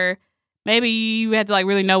that where maybe you had to like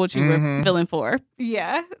really know what you were feeling for.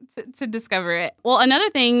 Yeah, to discover it. Well, another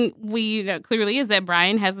thing we know clearly is that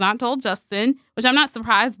Brian has not told Justin, which I'm not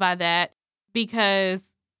surprised by that because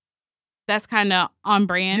that's kind of on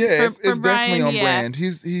brand. Yeah, for it's Brian. Definitely on brand.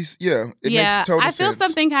 He's It makes total sense. I feel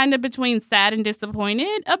something kind of between sad and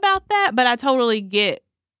disappointed about that, but I totally get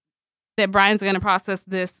that Brian's going to process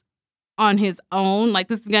this on his own. Like,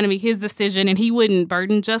 this is going to be his decision, and he wouldn't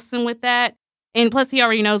burden Justin with that. And plus, he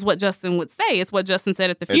already knows what Justin would say. It's what Justin said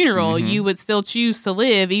at the funeral. You would still choose to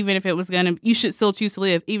live, even if it was going to, you should still choose to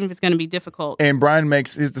live, even if it's going to be difficult. And Brian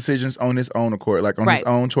makes his decisions on his own accord, like on his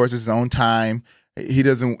own choices, his own don't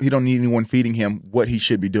need anyone feeding him what he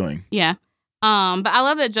should be doing. Yeah. But I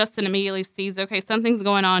love that Justin immediately sees, okay, something's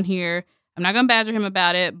going on here. I'm not going to badger him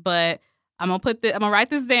about it, but I'm going to write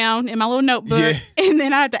this down in my little notebook. Yeah. And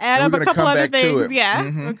then I have to add up a couple other things. Yeah.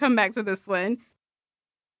 We'll come back to this one.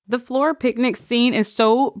 The floor picnic scene is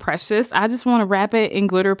so precious. I just want to wrap it in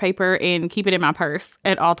glitter paper and keep it in my purse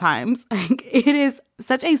at all times. It is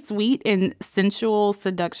such a sweet and sensual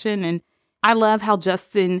seduction. And I love how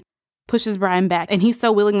Justin pushes Brian back, and he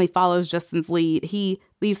so willingly follows Justin's lead. He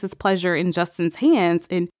leaves his pleasure in Justin's hands,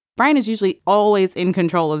 and Brian is usually always in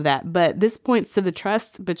control of that. But this points to the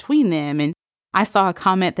trust between them. And I saw a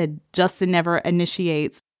comment that Justin never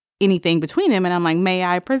initiates anything between them, and I'm like, may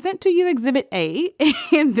I present to you Exhibit A?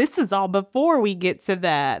 And this is all before we get to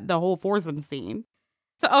the whole foursome scene.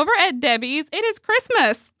 So over at Debbie's, it is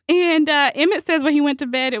Christmas, and Emmett says when he went to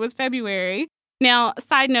bed, it was February. Now,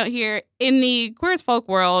 side note here, in the Queer as Folk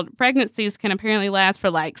world, pregnancies can apparently last for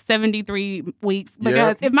like 73 weeks,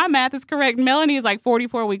 because if my math is correct, Melanie is like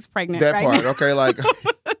 44 weeks pregnant that right part, now. Okay, like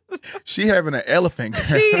she having an elephant.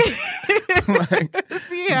 Like,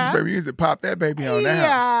 baby, you need to pop that baby on now.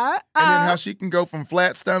 Yeah. And then how she can go from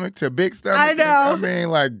flat stomach to big stomach. I know. I mean,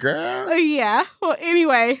 like, girl. Yeah. Well,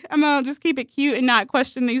 anyway, I'm going to just keep it cute and not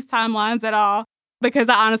question these timelines at all, because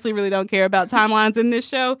I honestly really don't care about timelines in this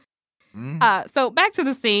show. So back to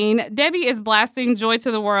the scene. Debbie is blasting Joy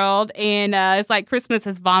to the World, and it's like Christmas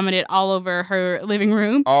has vomited all over her living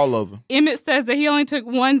room. All over. Emmett says that he only took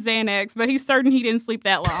one Xanax, but he's certain he didn't sleep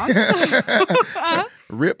that long.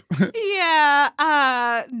 Rip. Yeah.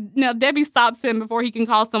 Now, Debbie stops him before he can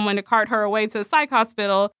call someone to cart her away to a psych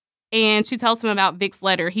hospital, and she tells him about Vic's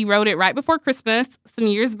letter. He wrote it right before Christmas, some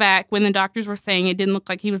years back, when the doctors were saying it didn't look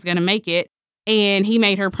like he was going to make it. And he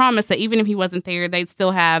made her promise that even if he wasn't there, they'd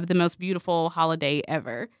still have the most beautiful holiday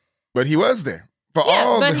ever. But he was there for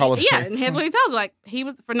all the holidays. Yeah, and here's what he tells her. Like, he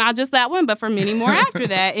was for not just that one, but for many more after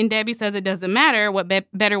that. And Debbie says it doesn't matter. What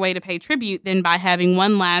better way to pay tribute than by having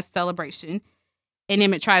one last celebration? And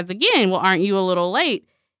Emmett tries again. Well, aren't you a little late?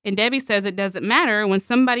 And Debbie says it doesn't matter. When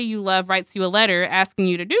somebody you love writes you a letter asking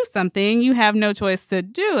you to do something, you have no choice to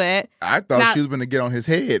do it. I thought she was going to get on his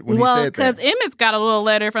head when he said that. Well, because Emmett's got a little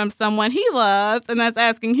letter from someone he loves, and that's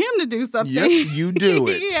asking him to do something. Yep, you do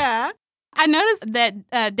it. Yeah. I noticed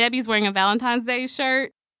that Debbie's wearing a Valentine's Day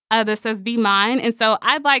shirt that says Be Mine. And so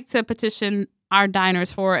I'd like to petition our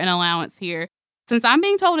diners for an allowance here. Since I'm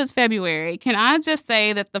being told it's February, can I just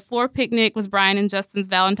say that the floor picnic was Brian and Justin's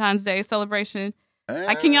Valentine's Day celebration?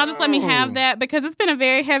 Can y'all just let me have that? Because it's been a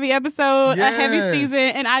very heavy episode, a heavy season,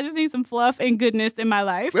 and I just need some fluff and goodness in my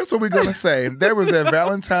life. That's what we're going to say. There was a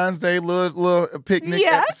Valentine's Day little picnic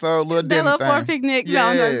episode, little dinner little thing. Floor picnic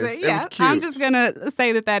Valentine's Day. Yeah, I'm just going to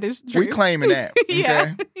say that is true. We claiming that.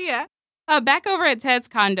 Okay? Yeah. Back over at Ted's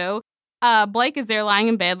condo, Blake is there lying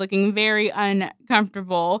in bed looking very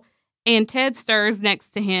uncomfortable, and Ted stirs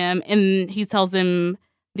next to him, and he tells him,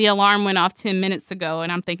 the alarm went off 10 minutes ago, and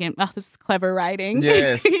I'm thinking, oh, this is clever writing.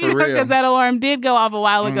 Yes, for real. Because that alarm did go off a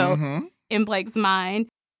while ago in Blake's mind.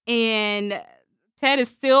 And Ted is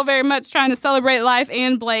still very much trying to celebrate life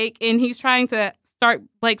and Blake, and he's trying to start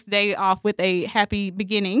Blake's day off with a happy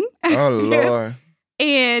beginning. Oh, Lord.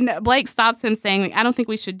 And Blake stops him saying, like, I don't think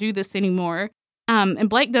we should do this anymore. And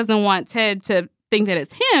Blake doesn't want Ted to think that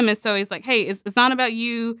it's him, and so he's like, hey, it's not about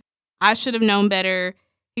you. I should have known better.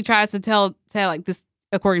 He tries to tell Ted, like, this,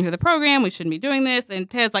 according to the program, we shouldn't be doing this. And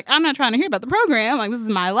Ted's like, I'm not trying to hear about the program. Like, this is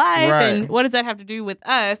my life. Right. And what does that have to do with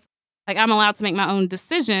us? Like, I'm allowed to make my own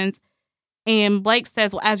decisions. And Blake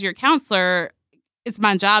says, well, as your counselor, it's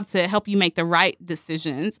my job to help you make the right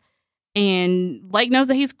decisions. And Blake knows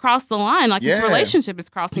that he's crossed the line. Like, his relationship is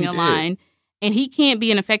crossing a line. And he can't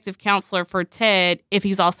be an effective counselor for Ted if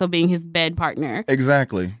he's also being his bed partner.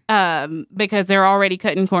 Exactly. Because they're already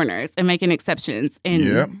cutting corners and making exceptions.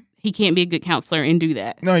 And he can't be a good counselor and do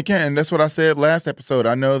that. No, he can't. And that's what I said last episode.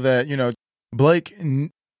 I know that,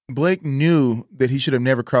 Blake knew that he should have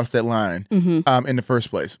never crossed that line in the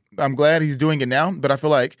first place. I'm glad he's doing it now, but I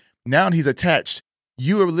feel like now he's attached.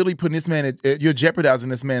 You are literally putting this man, you're jeopardizing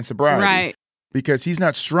this man's sobriety. Right. Because he's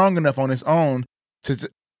not strong enough on his own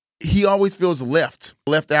he always feels left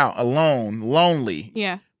out, alone, lonely.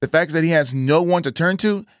 Yeah. The fact that he has no one to turn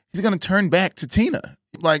to, he's going to turn back to Tina,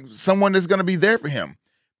 like someone that's going to be there for him.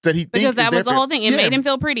 that he thinks because that was the whole thing. It Yeah. made him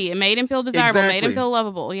feel pretty. It made him feel desirable. Made him Exactly. feel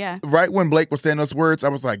lovable. Yeah. Right when Blake was saying those words, I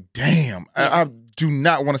was like, damn, I do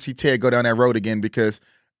not want to see Ted go down that road again, because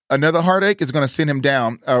another heartache is going to send him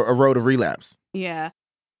down a road of relapse. Yeah.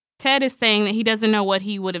 Ted is saying that he doesn't know what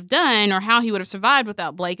he would have done or how he would have survived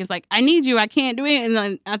without Blake. It's like, I need you. I can't do it. And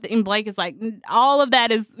then at the end, Blake is like, all of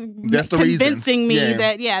that is That's the convincing reasons.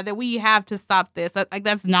 me that we have to stop this. Like,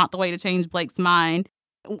 that's not the way to change Blake's mind.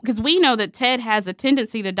 Because we know that Ted has a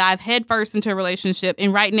tendency to dive headfirst into a relationship.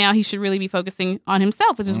 And right now he should really be focusing on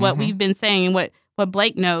himself, which is what we've been saying and what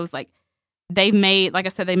Blake knows. Like, they've made, like I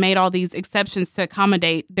said, they made all these exceptions to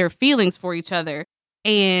accommodate their feelings for each other.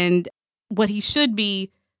 And what he should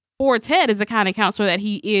be for Ted is the kind of counselor that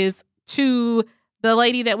he is to the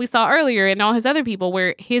lady that we saw earlier and all his other people,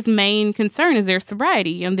 where his main concern is their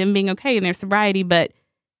sobriety and them being okay in their sobriety. But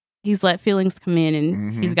he's let feelings come in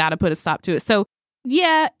and he's got to put a stop to it. So,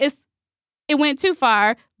 yeah, it went too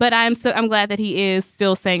far, but I'm glad that he is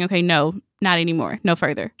still saying, okay, no, not anymore, no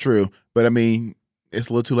further. True. But I mean, it's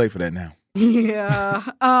a little too late for that now. Yeah.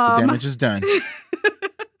 The damage is done.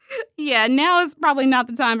 Yeah, now is probably not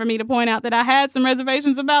the time for me to point out that I had some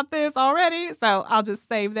reservations about this already, so I'll just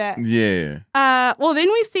save that. Yeah. Well,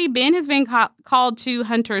 then we see Ben has been called to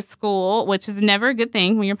Hunter's school, which is never a good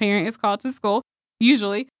thing when your parent is called to school,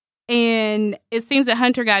 usually. And it seems that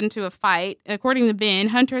Hunter got into a fight. According to Ben,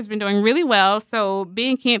 Hunter has been doing really well, so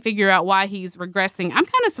Ben can't figure out why he's regressing. I'm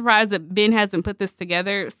kind of surprised that Ben hasn't put this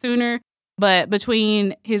together sooner. But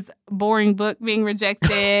between his boring book being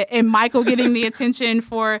rejected and Michael getting the attention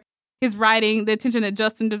for his writing, the attention that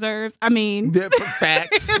Justin deserves, I mean...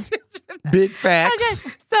 Facts. Big facts.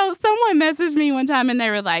 Okay, so someone messaged me one time and they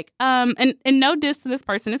were like, and no diss to this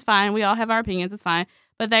person, it's fine. We all have our opinions, it's fine.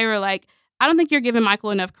 But they were like, I don't think you're giving Michael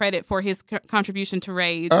enough credit for his contribution to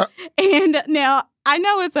Rage. And now, I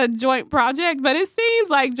know it's a joint project, but it seems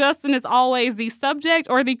like Justin is always the subject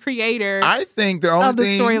or the creator. I think the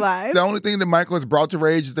only thing that Michael has brought to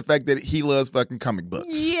Rage is the fact that he loves fucking comic books.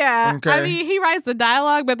 Yeah. Okay. I mean, he writes the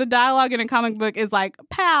dialogue, but the dialogue in a comic book is like,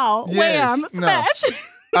 pow, wham, smash. No.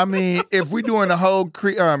 I mean, if we're doing the whole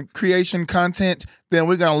creation content, then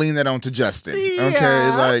we're going to lean that on to Justin. Yeah. Okay?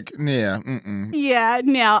 Like, yeah. Yeah,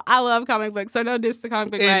 now, I love comic books, so no diss to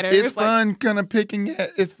comic book writers. It's fun kind of picking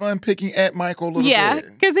at Michael a little bit. Yeah,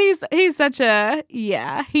 because he's such a,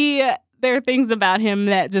 there are things about him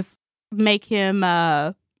that just make him,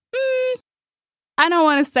 I don't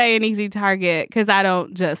want to say an easy target, because I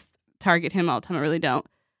don't just target him all the time, I really don't.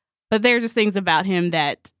 But there are just things about him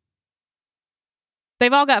that,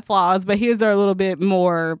 they've all got flaws, but his are a little bit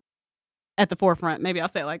more at the forefront. Maybe I'll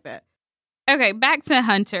say it like that. Okay, back to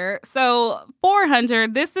Hunter. So for Hunter,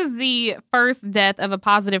 this is the first death of a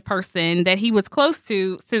positive person that he was close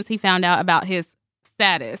to since he found out about his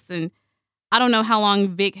status. And I don't know how long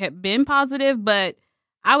Vic had been positive, but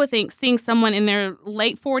I would think seeing someone in their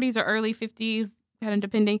late 40s or early 50s, kind of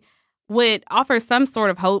depending, would offer some sort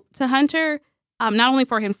of hope to Hunter, not only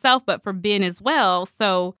for himself, but for Ben as well.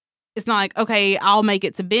 So it's not like, okay, I'll make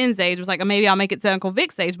it to Ben's age. It was like, maybe I'll make it to Uncle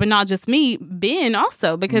Vic's age, but not just me, Ben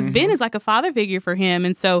also, because Ben is like a father figure for him.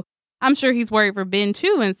 And so I'm sure he's worried for Ben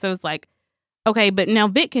too. And so it's like, okay, but now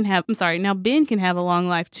Ben can have a long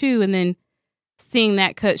life too. And then seeing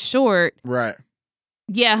that cut short. Right.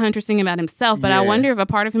 Yeah, Hunter's thinking about himself, but I wonder if a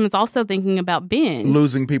part of him is also thinking about Ben.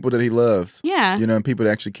 Losing people that he loves. Yeah. And people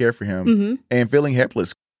that actually care for him. And feeling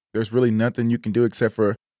helpless. There's really nothing you can do except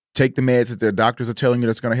for take the meds that the doctors are telling you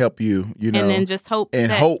that's going to help you, and then just hope.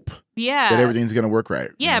 That everything's going to work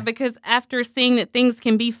right. Yeah, because after seeing that things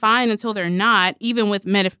can be fine until they're not, even with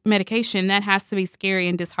medication, that has to be scary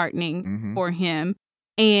and disheartening for him.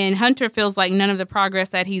 And Hunter feels like none of the progress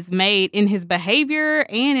that he's made in his behavior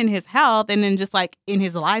and in his health and then just like in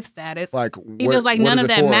his life status. He feels like none of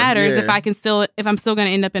that matters if I'm still going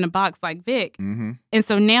to end up in a box like Vic. And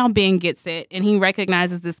so now Ben gets it and he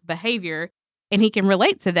recognizes this behavior. And he can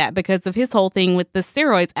relate to that because of his whole thing with the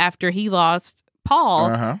steroids after he lost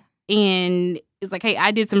Paul. And it's like, hey,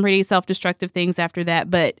 I did some pretty self-destructive things after that,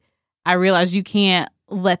 but I realized you can't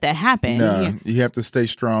let that happen. No, you have to stay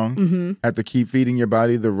strong, have to keep feeding your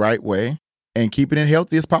body the right way and keeping it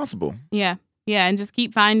healthy as possible. Yeah. Yeah. And just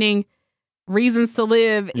keep finding reasons to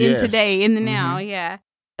live in today, in the now. Yeah.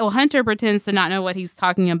 Well, Hunter pretends to not know what he's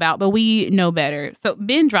talking about, but we know better. So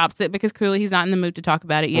Ben drops it because clearly he's not in the mood to talk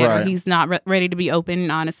about it yet. Right. Or he's not ready to be open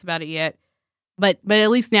and honest about it yet. But at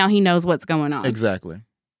least now he knows what's going on. Exactly.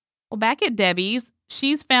 Well, back at Debbie's,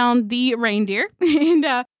 she's found the reindeer.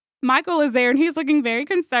 And Michael is there and he's looking very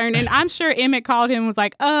concerned. And I'm sure Emmett called him and was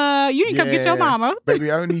like, you need to come get your mama.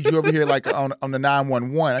 Baby, I don't need you over here like on the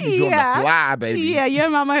 911. I need you on the fly, baby. Yeah, your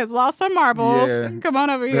mama has lost her marbles. Yeah. Come on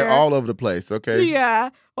over here. They're all over the place, okay?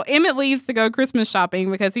 Yeah. Well, Emmett leaves to go Christmas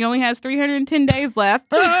shopping because he only has 310 days left.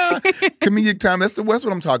 Comedic time. That's what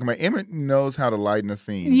I'm talking about. Emmett knows how to lighten a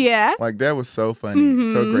scene. Yeah. Like, that was so funny.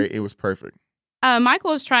 So great. It was perfect.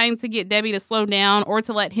 Michael is trying to get Debbie to slow down or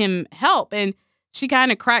to let him help. And she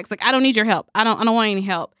kind of cracks, like, I don't need your help. I don't want any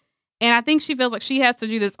help. And I think she feels like she has to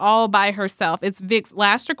do this all by herself. It's Vic's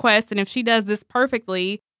last request. And if she does this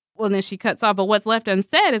perfectly, well, then she cuts off. But what's left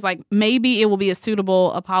unsaid is like, maybe it will be a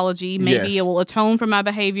suitable apology. Maybe it will atone for my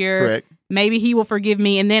behavior. Correct. Maybe he will forgive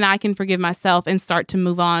me. And then I can forgive myself and start to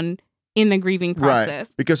move on in the grieving process.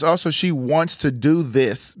 Right. Because also she wants to do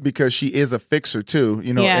this because she is a fixer too,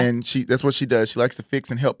 and that's what she does. She likes to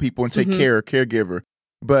fix and help people and take care of caregiver.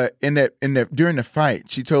 But in that during the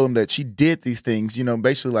fight, she told him that she did these things,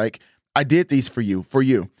 basically like, I did these for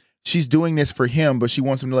you. She's doing this for him, but she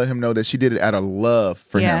wants him to let him know that she did it out of love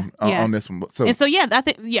for him on this one. So I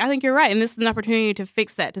think you're right. And this is an opportunity to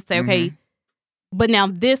fix that, to say, okay, but now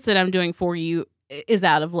this that I'm doing for you is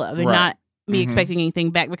out of love and not me expecting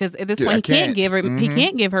anything back, because at this point he can't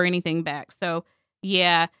give her anything back. So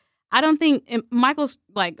I don't think Michael's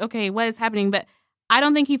like, okay, what is happening? But I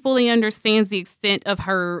don't think he fully understands the extent of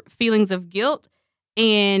her feelings of guilt,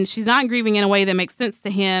 and she's not grieving in a way that makes sense to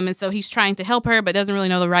him. And so he's trying to help her, but doesn't really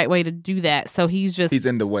know the right way to do that. So he's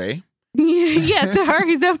in the way. To her,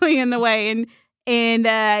 he's definitely in the way.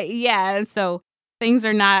 And so things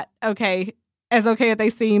are not okay as they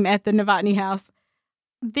seem at the Novotny house.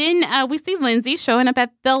 Then we see Lindsay showing up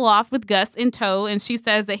at the loft with Gus in tow, and she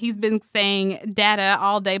says that he's been saying dada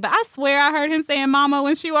all day. But I swear I heard him saying mama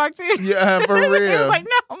when she walked in. Yeah, for real. He was like,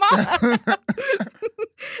 no, mama.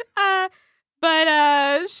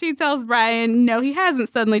 But she tells Brian, no, he hasn't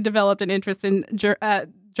suddenly developed an interest in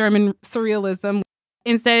German surrealism.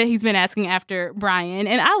 Instead, he's been asking after Brian.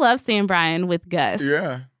 And I love seeing Brian with Gus.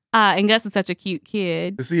 Yeah. And Gus is such a cute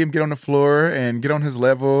kid. To see him get on the floor and get on his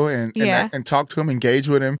level and talk to him, engage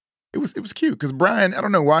with him, it was cute. Because Brian, I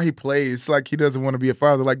don't know why he plays like he doesn't want to be a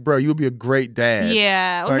father. Like, bro, you'll be a great dad.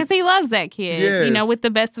 Yeah, because he loves that kid. Yes. With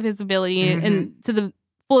the best of his ability and to the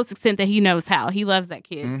fullest extent that he knows how. He loves that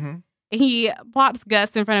kid. Mm-hmm. He plops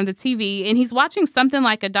Gus in front of the TV, and he's watching something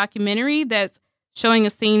like a documentary that's showing a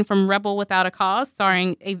scene from Rebel Without a Cause,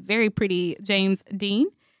 starring a very pretty James Dean.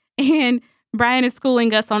 And Brian is schooling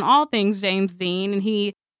Gus on all things James Dean, and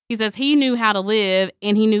he says he knew how to live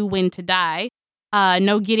and he knew when to die.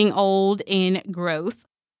 No getting old and gross.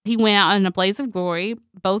 He went out in a blaze of glory,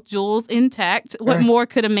 both jewels intact. What more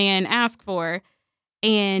could a man ask for?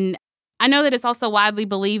 And I know that it's also widely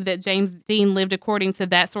believed that James Dean lived according to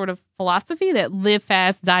that sort of philosophy, that live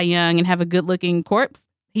fast, die young, and have a good-looking corpse.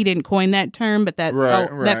 He didn't coin that term, but that's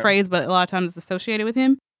that phrase, but a lot of times it's associated with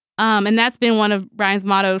him. And that's been one of Brian's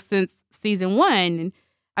mottos since season 1. And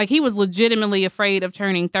like, he was legitimately afraid of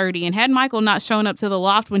turning 30. And had Michael not shown up to the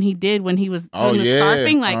loft when he was doing the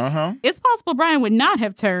scarfing, it's possible Brian would not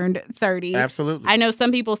have turned 30. Absolutely. I know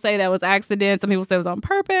some people say that was accident. Some people say it was on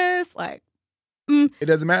purpose. Like, it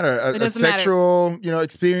doesn't matter. A sexual,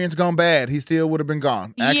 experience gone bad, he still would have been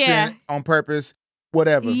gone. Accident, on purpose,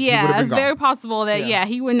 whatever. Yeah, it's very possible that,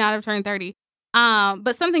 he would not have turned 30.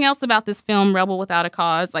 But something else about this film, Rebel Without a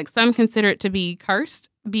Cause, like, some consider it to be cursed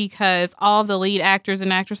because all of the lead actors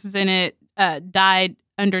and actresses in it died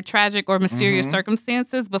under tragic or mysterious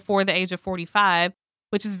circumstances before the age of 45,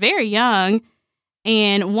 which is very young.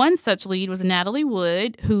 And one such lead was Natalie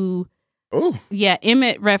Wood, who... Oh. Yeah,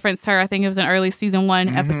 Emmett referenced her. I think it was an early season 1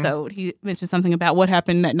 episode. He mentioned something about what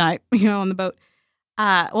happened that night, on the boat.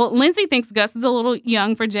 Well, Lindsay thinks Gus is a little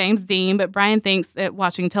young for James Dean, but Brian thinks that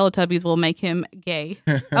watching Teletubbies will make him gay.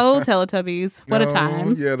 Oh, Teletubbies. What a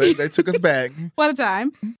time. Yeah, they took us back. What a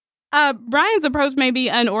time. Brian's approach may be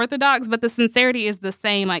unorthodox, but the sincerity is the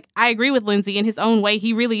same. Like, I agree with Lindsay. In his own way,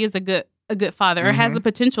 he really is a good father, or has the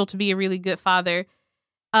potential to be a really good father.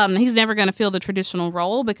 He's never going to fill the traditional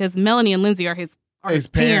role because Melanie and Lindsay are his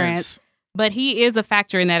parents. But he is a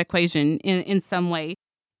factor in that equation in some way.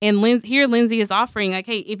 And Lindsay is offering, like,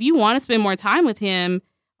 hey, if you want to spend more time with him,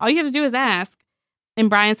 all you have to do is ask. And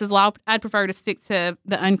Brian says, well, I'd prefer to stick to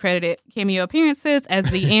the uncredited cameo appearances as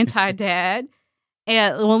the anti-dad.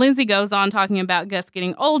 And Lindsay goes on talking about Gus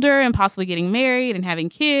getting older and possibly getting married and having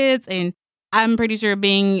kids. And I'm pretty sure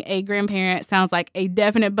being a grandparent sounds like a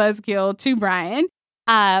definite buzzkill to Brian.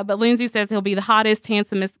 But Lindsay says he'll be the hottest,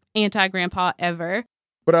 handsomest anti-grandpa ever.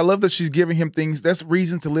 But I love that she's giving him things. That's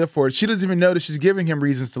reasons to live for. She doesn't even know that she's giving him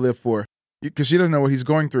reasons to live for because she doesn't know what he's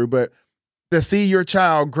going through. But to see your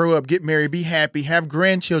child grow up, get married, be happy, have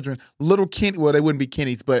grandchildren, little Kenny. Well, they wouldn't be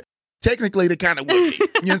Kennys, but technically they kind of would be. You know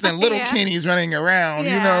what I'm saying? Little Kennys running around,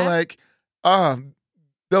 you know, like,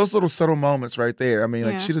 those little subtle moments right there. I mean,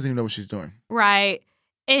 like, she doesn't even know what she's doing. Right.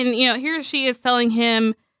 And, you know, here she is telling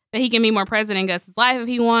him that he can be more present in Gus's life if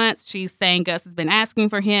he wants. She's saying Gus has been asking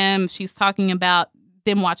for him. She's talking about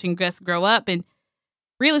them watching Gus grow up. And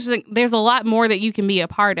really, she's like, there's a lot more that you can be a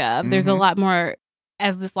part of. There's a lot more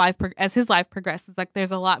as his life progresses. Like,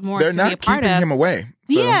 there's a lot more to be a part of. They're not keeping him away.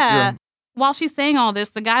 So, yeah. While she's saying all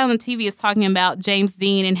this, the guy on the TV is talking about James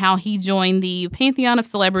Dean and how he joined the pantheon of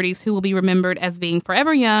celebrities who will be remembered as being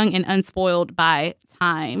forever young and unspoiled by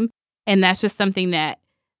time. And that's just something that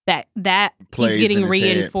he's getting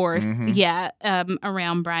reinforced,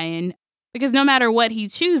 around Brian. Because no matter what he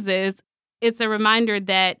chooses, it's a reminder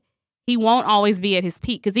that he won't always be at his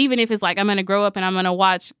peak. Because even if it's like, I'm going to grow up and I'm going to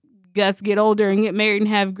watch Gus get older and get married and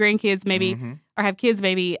have grandkids maybe, or have kids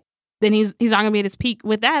maybe, then he's not going to be at his peak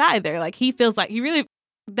with that either. Like, he feels like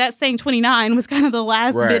that saying 29 was kind of the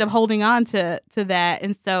last bit of holding on to that.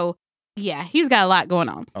 And so, yeah, he's got a lot going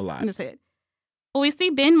on. A lot. In his head. Well, we see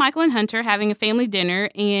Ben, Michael, and Hunter having a family dinner,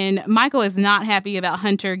 and Michael is not happy about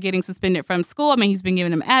Hunter getting suspended from school. I mean, he's been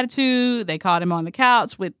giving him attitude. They caught him on the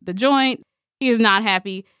couch with the joint. He is not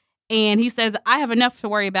happy. And he says, I have enough to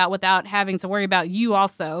worry about without having to worry about you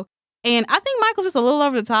also. And I think Michael's just a little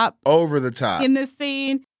over the top. Over the top. In this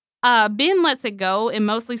scene. Ben lets it go and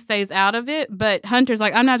mostly stays out of it. But Hunter's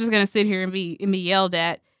like, I'm not just going to sit here and be yelled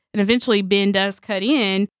at. And eventually Ben does cut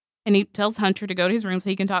in and he tells Hunter to go to his room so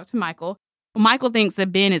he can talk to Michael. Well, Michael thinks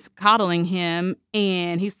that Ben is coddling him,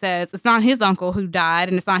 and he says it's not his uncle who died,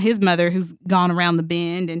 and it's not his mother who's gone around the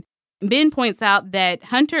bend. And Ben points out that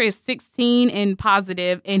Hunter is 16 and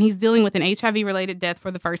positive, and he's dealing with an HIV-related death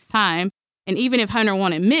for the first time. And even if Hunter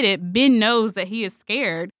won't admit it, Ben knows that he is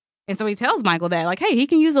scared. And so he tells Michael that, like, hey, he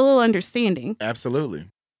can use a little understanding. Absolutely.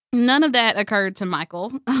 None of that occurred to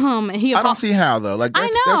Michael. I don't see how, though. Like,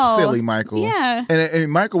 that's silly, Michael. Yeah.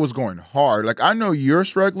 And Michael was going hard. Like, I know you're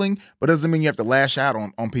struggling, but doesn't mean you have to lash out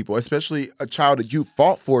on people, especially a child that you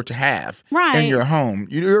fought for to have in your home.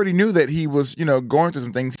 You already knew that he was, going through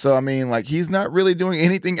some things. So, I mean, like, he's not really doing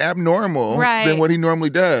anything abnormal than what he normally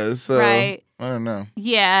does. So, I don't know.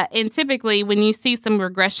 Yeah. And typically, when you see some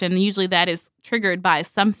regression, usually that is triggered by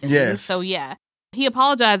something. Yes. So, yeah. He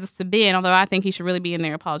apologizes to Ben, although I think he should really be in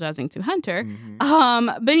there apologizing to Hunter.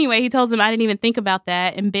 But anyway, he tells him, I didn't even think about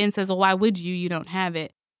that. And Ben says, well, why would you? You don't have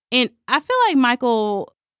it. And I feel like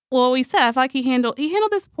Michael, well, we said, I feel like he handled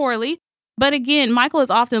this poorly. But again, Michael is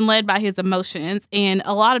often led by his emotions. And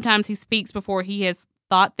a lot of times he speaks before he has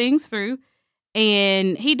thought things through.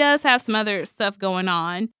 And he does have some other stuff going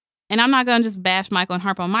on. And I'm not going to just bash Michael and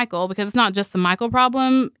harp on Michael because it's not just a Michael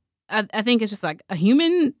problem. I think it's just like a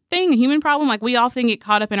human thing, a human problem. Like, we often get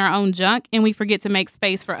caught up in our own junk and we forget to make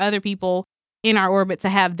space for other people in our orbit to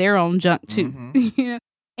have their own junk too.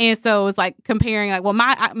 And so it's like comparing, like, well,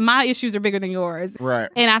 my issues are bigger than yours. Right.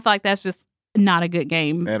 And I feel like that's just not a good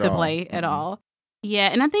game to play at all. Yeah.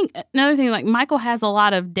 And I think another thing, like, Michael has a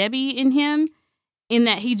lot of Debbie in him in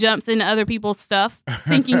that he jumps into other people's stuff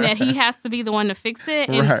thinking that he has to be the one to fix it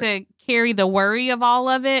and to carry the worry of all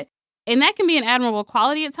of it. And that can be an admirable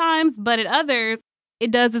quality at times, but at others, it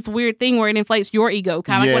does this weird thing where it inflates your ego,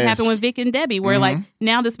 kind of like what happened with Vic and Debbie, where like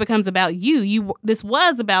now this becomes about you. This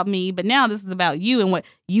was about me, but now this is about you and what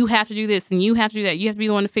you have to do this and you have to do that. You have to be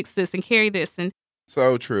the one to fix this and carry this. And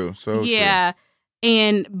so true. So true.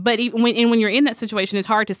 And but when you're in that situation, it's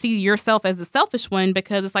hard to see yourself as the selfish one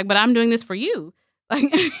because it's like, but I'm doing this for you. Like,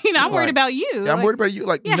 I'm worried about you. Yeah, I'm worried about you.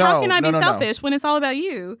 Like, how can I be selfish when it's all about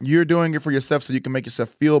you? You're doing it for yourself so you can make yourself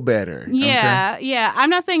feel better. Yeah, yeah. I'm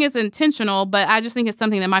not saying it's intentional, but I just think it's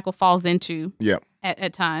something that Michael falls into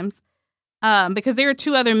at times. Because there are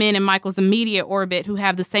two other men in Michael's immediate orbit who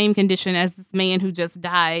have the same condition as this man who just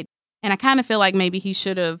died. And I kind of feel like maybe he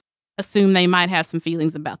should have assumed they might have some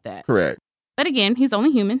feelings about that. Correct. But again, he's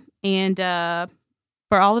only human. And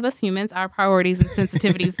for all of us humans, our priorities and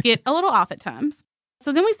sensitivities get a little off at times.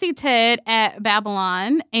 So then we see Ted at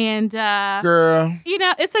Babylon, and girl,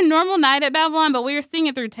 it's a normal night at Babylon, but we are seeing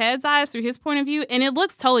it through Ted's eyes, through his point of view, and it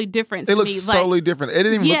looks totally different to me. It looks totally different. It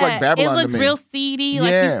didn't even look like Babylon to me. It looks real seedy.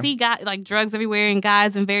 Like, you see guys, like, drugs everywhere and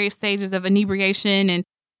guys in various stages of inebriation, and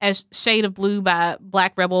as Shade of Blue by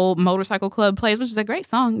Black Rebel Motorcycle Club plays, which is a great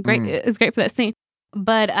song. Great, It's great for that scene.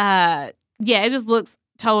 But it just looks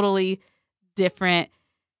totally different.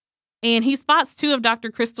 And he spots 2 of Dr.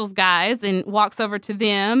 Crystal's guys and walks over to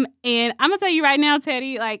them. And I'm going to tell you right now,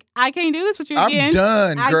 Teddy, like, I can't do this with you again. I'm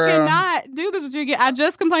done, girl. I cannot do this with you again. I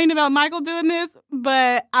just complained about Michael doing this,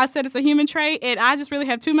 but I said it's a human trait, and I just really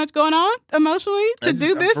have too much going on emotionally to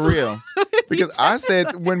do this. For real. Because I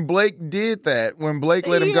said when Blake did that, when Blake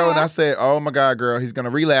let him go, and I said, oh, my God, girl, he's going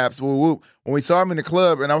to relapse. Woo, woo. When we saw him in the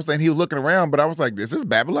club, and I was saying he was looking around, but I was like, "This is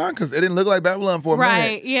Babylon?" Because it didn't look like Babylon for a minute.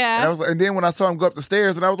 Right, yeah. And then when I saw him go up the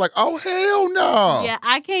stairs, and I was like, "Oh, hell no!" Yeah,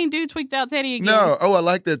 I can't do Tweaked Out Teddy again. No. Oh, I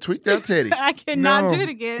like that Tweaked Out Teddy. I cannot do it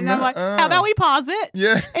again. And I'm like, how about we pause it?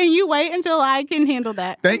 Yeah. And you wait until I can handle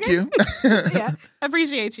that. Thank you. Yeah,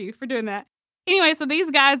 appreciate you for doing that. Anyway, so these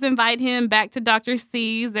guys invite him back to Dr.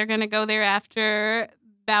 C's. They're going to go there after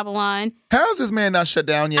Babylon. How's this man not shut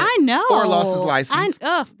down yet? I know. Or lost his license?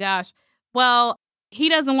 Oh, gosh. Well, he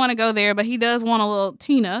doesn't want to go there, but he does want a little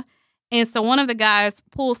Tina. And so one of the guys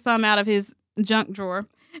pulls some out of his junk drawer.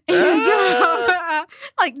 And,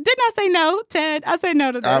 like, didn't I say no, Ted? I said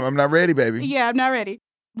no to this. I'm not ready, baby. Yeah, I'm not ready.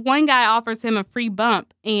 One guy offers him a free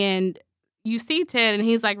bump, and you see Ted, and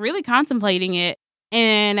he's, like, really contemplating it.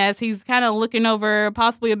 And as he's kind of looking over,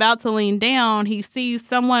 possibly about to lean down, he sees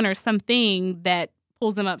someone or something that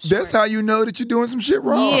pulls him up short. That's how you know that you're doing some shit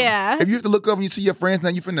wrong. Yeah. If you have to look over and you see your friends, now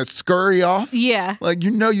you finna scurry off. Yeah. Like, you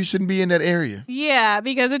know you shouldn't be in that area. Yeah,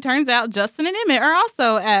 because it turns out Justin and Emmett are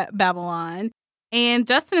also at Babylon. And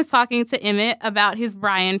Justin is talking to Emmett about his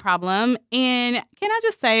Brian problem. And can I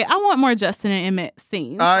just say, I want more Justin and Emmett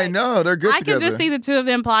scenes. I know. They're good together. I can just see the 2 of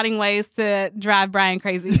them plotting ways to drive Brian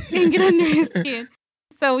crazy and get under his skin.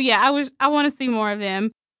 So, yeah, I want to see more of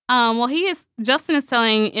them. Justin is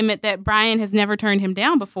telling Emmett that Brian has never turned him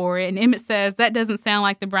down before. And Emmett says, that doesn't sound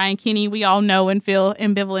like the Brian Kinney we all know and feel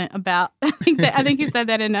ambivalent about. I think he said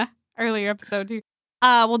that in an earlier episode, too.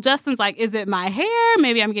 Justin's like, is it my hair?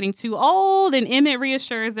 Maybe I'm getting too old. And Emmett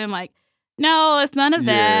reassures him, like, no, it's none of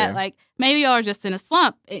that. Yeah. Like, maybe y'all are just in a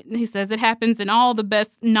slump. He says it happens in all the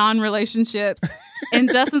best non-relationships.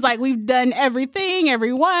 And Justin's like, we've done everything,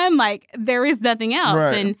 everyone. Like, there is nothing else.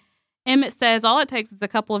 Right. And Emmett says all it takes is a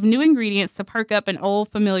couple of new ingredients to perk up an old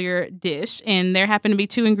familiar dish. And there happen to be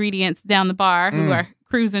 2 ingredients down the bar who are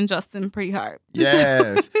cruising Justin pretty hard.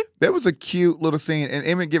 Yes. That was a cute little scene. And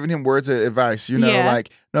Emmett giving him words of advice, like,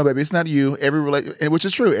 no, baby, it's not you. Which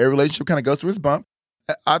is true. Every relationship kind of goes through its bump.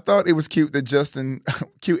 I thought it was cute that Justin,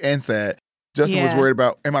 cute and sad, Justin was worried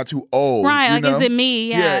about, am I too old? Right, is it me?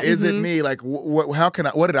 Yeah, is it me? Like,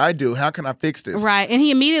 what did I do? How can I fix this? Right, and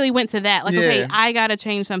he immediately went to that. Like, okay, I got to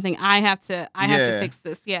change something. I have to fix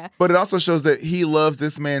this, yeah. But it also shows that he loves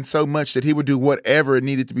this man so much that he would do whatever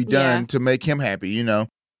needed to be done to make him happy,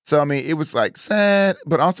 So, I mean, it was like sad,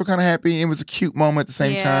 but also kind of happy. It was a cute moment at the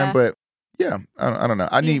same time, but yeah, I don't know.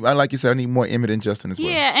 Like you said, I need more Emmett and Justin as well.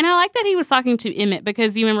 Yeah, and I like that he was talking to Emmett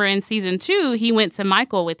because you remember in season 2, he went to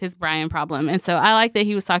Michael with his Brian problem. And so I like that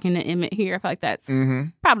he was talking to Emmett here. I feel like that's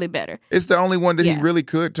probably better. It's the only one that he really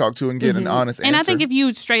could talk to and get an honest answer. And I think if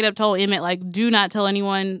you straight up told Emmett, like, do not tell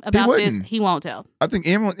anyone about this, he won't tell. I think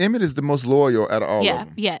Emmett is the most loyal out of all of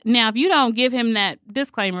them. Yeah. Now, if you don't give him that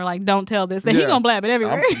disclaimer, like, don't tell this, then he's going to blab it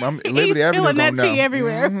everywhere. He's spilling that tea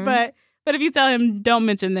everywhere. But if you tell him, don't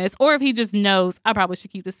mention this, or if he just knows, I probably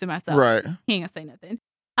should keep this to myself. Right. He ain't gonna say nothing.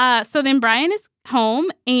 So then Brian is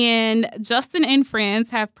home, and Justin and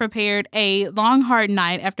friends have prepared a long, hard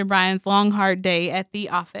night after Brian's long, hard day at the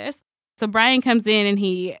office. So Brian comes in, and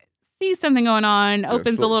he sees something going on,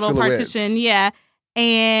 opens a little partition. Yeah.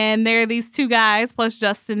 And there are these 2 guys plus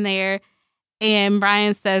Justin there. And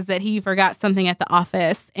Brian says that he forgot something at the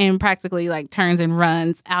office and practically, like, turns and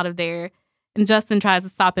runs out of there. And Justin tries to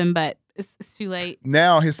stop him, but it's too late.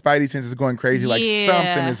 Now his spidey sense is going crazy, like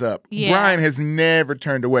something is up. Yeah. Brian has never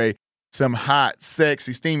turned away some hot,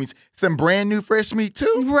 sexy, steamy, some brand new fresh meat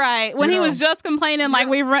too. Right. When he was just complaining like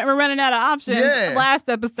we're running out of options last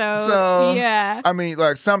episode. So, I mean,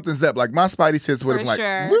 like something's up. Like my spidey sense would have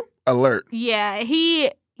like, whoop, alert. Yeah,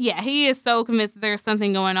 he is so convinced that there's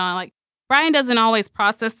something going on. Like Brian doesn't always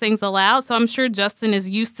process things aloud, so I'm sure Justin is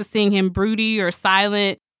used to seeing him broody or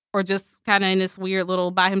silent or just kind of in this weird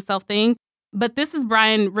little by himself thing. But this is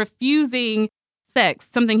Brian refusing sex,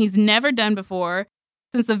 something he's never done before.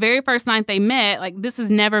 Since the very first night they met, like this has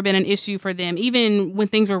never been an issue for them. Even when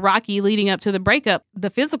things were rocky leading up to the breakup, the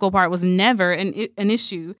physical part was never an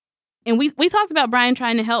issue. And we talked about Brian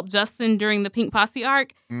trying to help Justin during the Pink Posse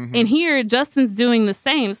arc. Mm-hmm. And here, Justin's doing the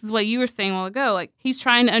same. This is what you were saying a while ago. Like he's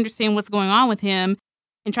trying to understand what's going on with him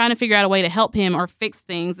and trying to figure out a way to help him or fix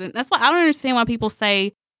things. And that's why I don't understand why people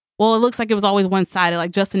say, well, it looks like it was always one-sided.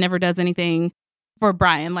 Like Justin never does anything for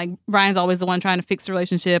Brian. Like Brian's always the one trying to fix the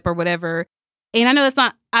relationship or whatever. And I know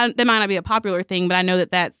that might not be a popular thing, but I know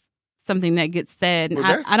that that's something that gets said. And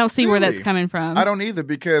Well, I don't see where that's silly. coming from. I don't either,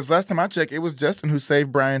 because last time I checked, it was Justin who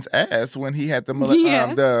saved Brian's ass when he had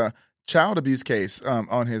Yeah. the child abuse case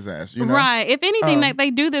on his ass. You know? Right. If anything,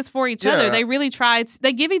 they do this for each other. They really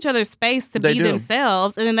they give each other space to be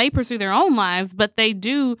themselves, and then they pursue their own lives, but they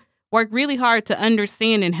do work really hard to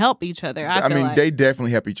understand and help each other. I feel like. They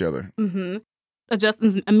definitely help each other. Mm-hmm.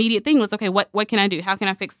 Justin's immediate thing was, okay, what can I do? How can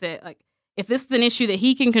I fix it? Like, if this is an issue that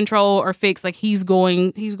he can control or fix, like he's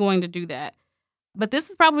going to do that. But this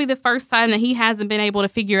is probably the first time that he hasn't been able to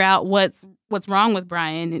figure out what's wrong with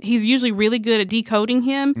Brian. He's usually really good at decoding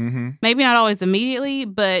him. Mm-hmm. Maybe not always immediately,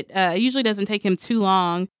 but it usually doesn't take him too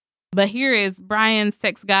long. But here is Brian's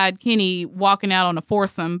sex god, Kenny, walking out on a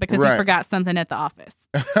foursome because he forgot something at the office.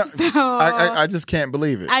 So I just can't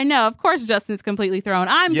believe it. I know. Of course, Justin's completely thrown.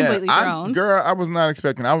 I'm completely thrown. Girl, I was not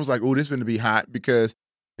expecting. I was like, oh, this is going to be hot, because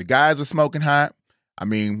the guys were smoking hot. I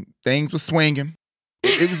mean, things were swinging.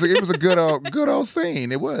 It was a good old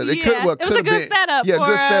scene. It was. It was a good setup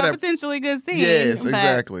for a potentially good scene. Yes,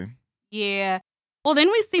 exactly. Yeah. Well, then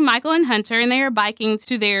we see Michael and Hunter, and they are biking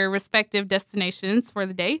to their respective destinations for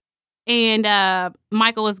the day. And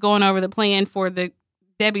Michael is going over the plan for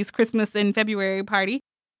Debbie's Christmas in February party.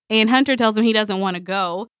 And Hunter tells him he doesn't want to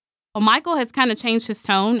go. Well, Michael has kind of changed his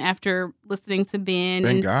tone after listening to Ben.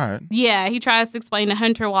 Thank God. Yeah, he tries to explain to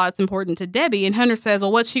Hunter why it's important to Debbie. And Hunter says,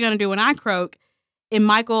 well, what's she going to do when I croak? And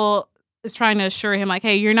Michael is trying to assure him, like,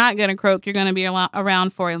 hey, you're not going to croak. You're going to be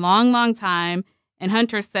around for a long, long time. And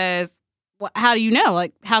Hunter says, well, how do you know?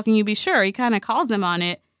 Like, how can you be sure? He kind of calls him on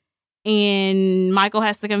it. And Michael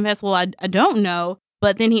has to confess, well, I don't know.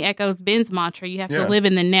 But then he echoes Ben's mantra, you have to live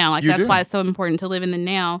in the now. Like, that's why it's so important to live in the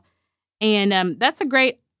now. And that's a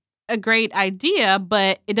great idea,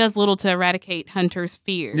 but it does little to eradicate Hunter's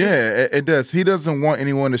fears. Yeah, it does. He doesn't want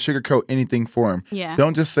anyone to sugarcoat anything for him. Yeah.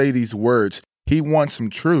 Don't just say these words. He wants some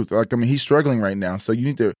truth. Like, I mean, he's struggling right now, so you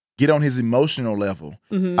need to get on his emotional level.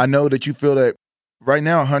 Mm-hmm. I know that you feel that right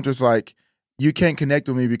now. Hunter's like, you can't connect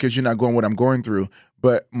with me because you're not going what I'm going through.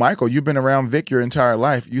 But Michael, you've been around Vic your entire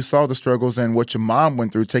life. You saw the struggles and what your mom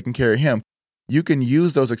went through taking care of him. You can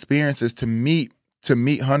use those experiences to meet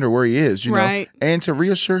Hunter where he is, you know, and to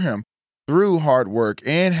reassure him through hard work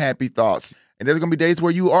and happy thoughts. And there's going to be days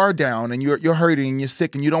where you are down and you're hurting and you're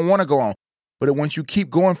sick and you don't want to go on. But once you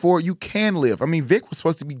keep going forward, you can live. I mean, Vic was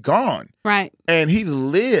supposed to be gone. Right. And he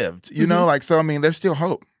lived, you know, like, so, I mean, there's still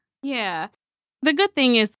hope. Yeah. The good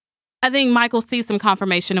thing is, I think Michael sees some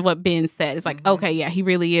confirmation of what Ben said. It's like, okay, yeah, he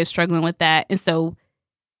really is struggling with that. And so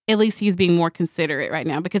at least he's being more considerate right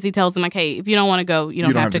now, because he tells him, like, hey, if you don't want to go, you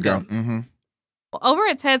don't have to go. Mm-hmm. Well, over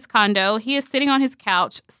at Ted's condo, he is sitting on his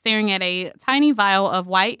couch staring at a tiny vial of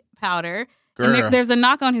white powder. Girl. And there's a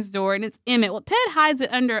knock on his door, and it's Emmett. Well, Ted hides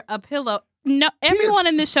it under a pillow. No, everyone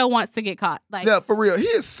in this show wants to get caught. Like, yeah, for real. He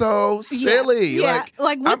is so silly. Yeah.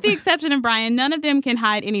 Like with the exception of Brian, none of them can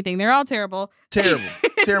hide anything. They're all terrible. Terrible.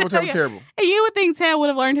 Terrible. And you would think Ted would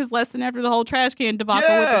have learned his lesson after the whole trash can debacle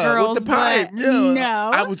with the girls. With the pipe. Yeah.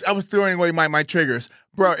 No. I was throwing away my triggers.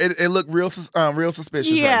 Bro, it looked real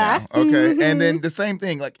suspicious right now. Okay. Mm-hmm. And then the same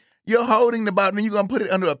thing, like, you're holding the bottle and you're going to put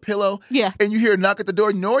it under a pillow. Yeah. And you hear a knock at the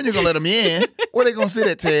door, knowing you're going to let them in. Where they going to sit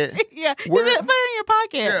at, Ted? Yeah. You just put it in your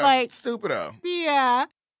pocket. Yeah, like, stupido. Yeah.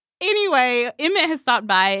 Anyway, Emmett has stopped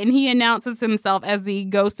by and he announces himself as the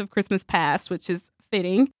ghost of Christmas past, which is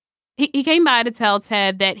fitting. He came by to tell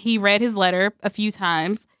Ted that he read his letter a few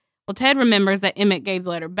times. Well, Ted remembers that Emmett gave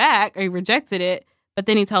the letter back, or he rejected it, but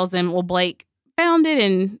then he tells him, well, Blake found it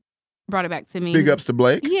and brought it back to me. Big ups to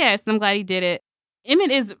Blake. Yes, I'm glad he did it.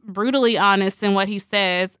 Emmett is brutally honest in what he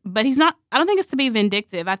says, but he's not, I don't think it's to be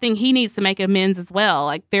vindictive. I think he needs to make amends as well.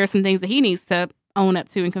 Like, there are some things that he needs to own up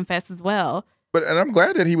to and confess as well. And I'm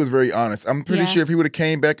glad that he was very honest. I'm pretty sure if he would have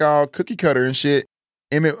came back all cookie cutter and shit,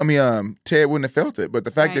 Ted wouldn't have felt it. But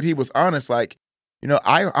the fact that he was honest, like, you know,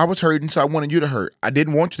 I was hurting, so I wanted you to hurt. I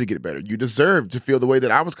didn't want you to get better. You deserved to feel the way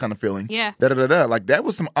that I was kind of feeling. Yeah. Like, that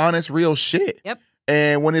was some honest, real shit. Yep.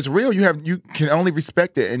 And when it's real, you can only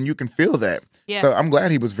respect it and you can feel that. Yeah. So I'm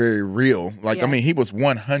glad he was very real. Like, I mean, he was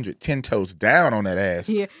 110 toes down on that ass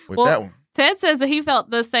with that one. Ted says that he felt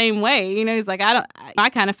the same way. You know, he's like, I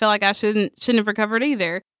kind of feel like I shouldn't have recovered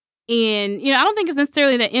either. And, you know, I don't think it's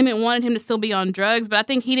necessarily that Emmett wanted him to still be on drugs, but I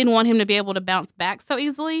think he didn't want him to be able to bounce back so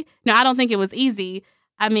easily. No, I don't think it was easy.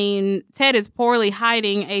 I mean, Ted is poorly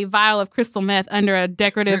hiding a vial of crystal meth under a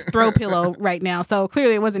decorative throw pillow right now. So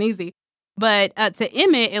clearly it wasn't easy. But to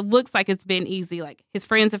Emmett, it looks like it's been easy. Like, his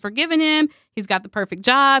friends have forgiven him. He's got the perfect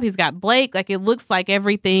job. He's got Blake. Like, it looks like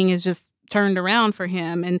everything is just turned around for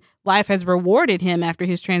him. And life has rewarded him after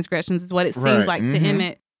his transgressions is what it seems like to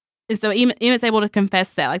Emmett. And so Emmett's able to confess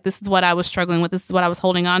that, like, this is what I was struggling with. This is what I was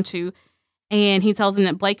holding on to. And he tells him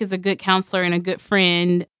that Blake is a good counselor and a good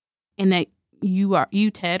friend, and that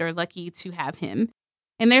you, Ted, are lucky to have him.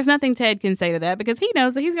 And there's nothing Ted can say to that, because he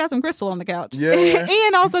knows that he's got some crystal on the couch. Yeah.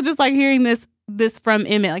 And also just like hearing this from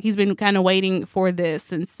Emmett, like he's been kind of waiting for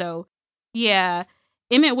this. And so, yeah,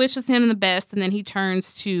 Emmett wishes him the best, and then he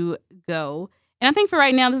turns to go. And I think for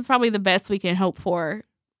right now, this is probably the best we can hope for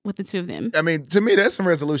with the two of them. I mean, to me, that's some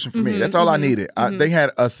resolution for me. That's all I needed. They had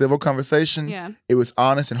a civil conversation. Yeah. It was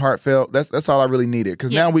honest and heartfelt. That's all I really needed,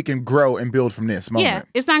 because now we can grow and build from this moment. Yeah,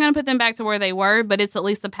 it's not going to put them back to where they were, but it's at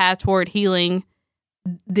least a path toward healing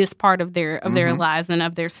this part of their lives and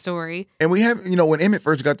of their story. And we have, when Emmett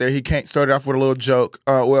first got there, he started off with a little joke.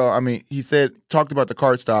 He talked about the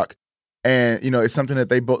card stock, and it's something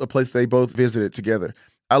that a place they both visited together.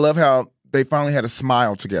 I love how they finally had a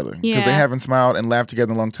smile together, because they haven't smiled and laughed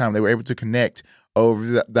together in a long time. They were able to connect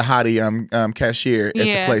over the hottie cashier at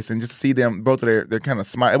the place, and just to see them both of their kind of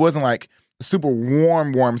smile. It wasn't like a super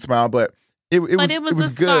warm smile, but it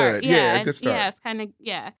was good. Start. Yeah, a good start. Yeah, it's kind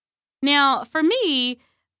of Now, for me,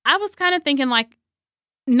 I was kind of thinking, like,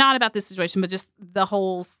 not about this situation, but just the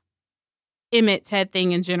whole Emmett Ted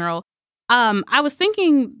thing in general. I was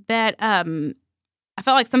thinking that I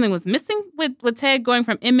felt like something was missing with Ted going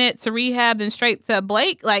from Emmett to rehab, then straight to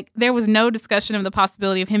Blake. Like, there was no discussion of the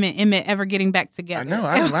possibility of him and Emmett ever getting back together. I know.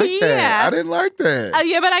 I didn't like that. I didn't like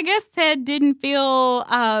that. But I guess Ted didn't feel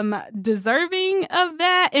deserving of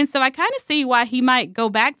that. And so I kind of see why he might go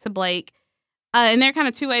back to Blake. And there are kind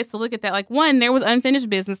of two ways to look at that. Like, one, there was unfinished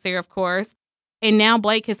business there, of course. And now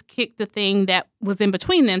Blake has kicked the thing that was in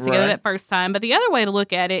between them together that first time. But the other way to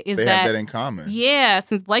look at it is they have that in common. Yeah,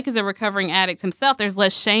 since Blake is a recovering addict himself, there's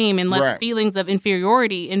less shame and less feelings of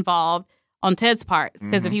inferiority involved on Ted's part.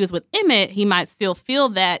 Because if he was with Emmett, he might still feel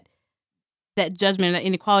that judgment, that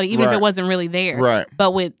inequality, even if it wasn't really there. Right.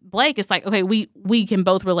 But with Blake, it's like, okay, we can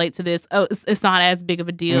both relate to this. Oh, it's not as big of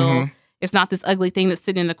a deal. It's not this ugly thing that's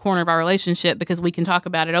sitting in the corner of our relationship, because we can talk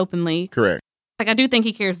about it openly. Correct. Like, I do think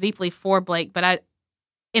he cares deeply for Blake, but I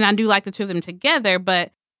do like the two of them together,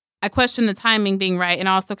 but I question the timing being right, and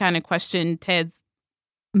I also kind of question Ted's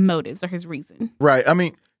motives or his reason. Right. I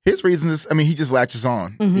mean, his reason is, he just latches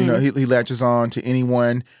on. He latches on to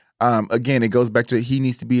anyone. Again, it goes back to he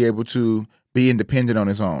needs to be able to be independent on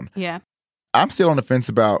his own. Yeah. I'm still on the fence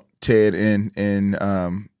about Ted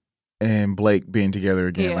and Blake being together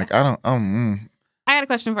again. Yeah. Like, I got a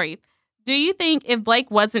question for you. Do you think if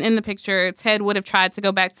Blake wasn't in the picture, Ted would have tried to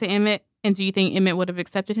go back to Emmett? And do you think Emmett would have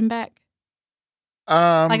accepted him back?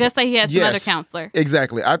 Like, let's say he had some other counselor.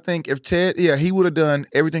 Exactly. I think if Ted, he would have done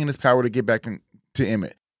everything in his power to get back to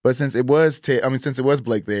Emmett. But since it was since it was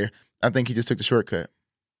Blake there, I think he just took the shortcut.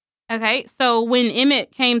 Okay. So when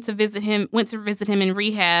Emmett went to visit him in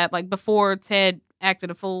rehab, like before Ted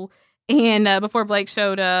acted a fool and before Blake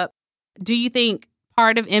showed up, do you think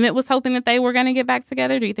part of Emmett was hoping that they were going to get back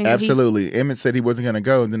together? Do you think? Absolutely. Emmett said he wasn't going to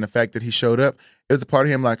go. And then the fact that he showed up, it was a part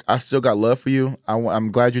of him like, I still got love for you.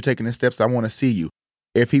 I'm glad you're taking the steps. I want to see you.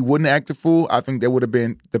 If he wouldn't act a fool, I think that would have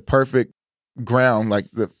been the perfect ground, like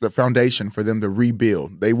the foundation for them to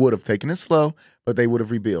rebuild. They would have taken it slow, but they would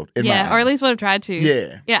have rebuilt. Or at least would have tried to.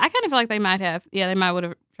 Yeah. Yeah, I kind of feel like they might have. Yeah, they might would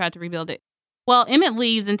have tried to rebuild it. Well, Emmett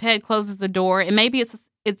leaves and Ted closes the door, and maybe it's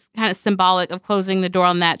kind of symbolic of closing the door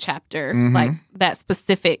on that chapter, like that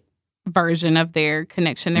specific version of their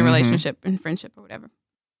connection, their relationship and friendship or whatever.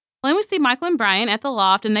 Well, then we see Michael and Brian at the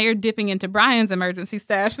loft, and they are dipping into Brian's emergency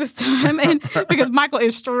stash this time, and because Michael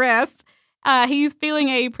is stressed. He's feeling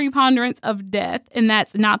a preponderance of death, and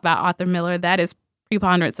that's not by Arthur Miller. That is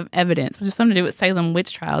preponderance of evidence, which is something to do with Salem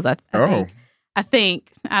witch trials, I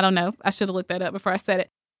think. I don't know. I should have looked that up before I said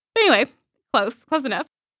it. But anyway, close enough.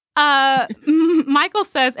 Michael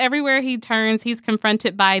says everywhere he turns, he's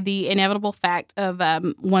confronted by the inevitable fact of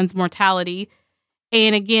one's mortality.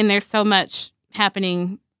 And again, there's so much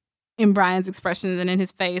happening in Brian's expressions and in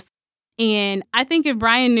his face. And I think if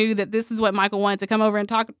Brian knew that this is what Michael wanted to come over and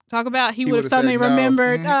talk about, he would have suddenly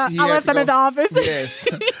remembered, I left some at the office. Yes.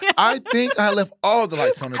 I think I left all the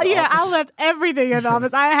lights on in the office. Yeah, I left everything in the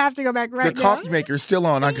office. I have to go back right now. The coffee maker is still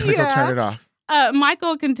on. I got to go turn it off.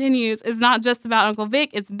 Michael continues, it's not just about Uncle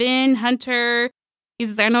Vic. It's Ben, Hunter. He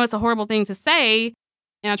says, I know it's a horrible thing to say,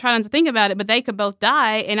 and I try not to think about it, but they could both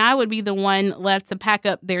die, and I would be the one left to pack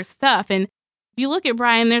up their stuff. And if you look at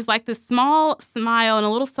Brian, there's like this small smile and a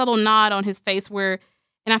little subtle nod on his face where,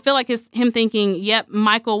 and I feel like it's him thinking, yep,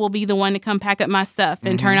 Michael will be the one to come pack up my stuff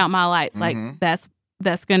and turn out my lights. Like that's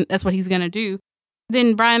what he's going to do.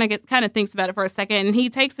 Then Brian, I guess, kind of thinks about it for a second, and he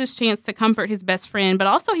takes this chance to comfort his best friend, but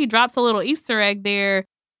also he drops a little Easter egg there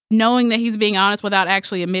knowing that he's being honest without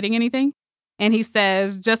actually admitting anything. And he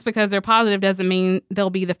says, just because they're positive doesn't mean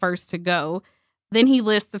they'll be the first to go. Then he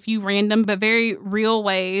lists a few random but very real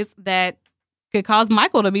ways that could cause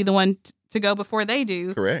Michael to be the one to go before they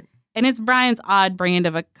do. Correct. And it's Brian's odd brand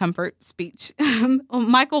of a comfort speech.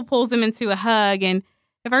 Michael pulls him into a hug, and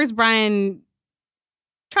at first Brian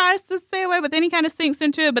tries to stay away, but then he kind of sinks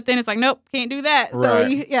into it. But then it's like, nope, can't do that. Right. So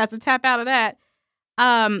he has to tap out of that.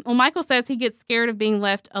 Michael says he gets scared of being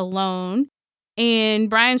left alone. And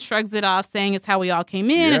Brian shrugs it off, saying it's how we all came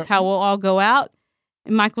in. It's how we'll all go out.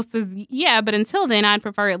 And Michael says, yeah, but until then, I'd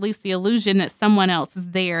prefer at least the illusion that someone else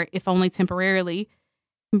is there, if only temporarily.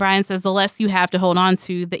 And Brian says the less you have to hold on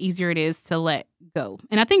to, the easier it is to let go.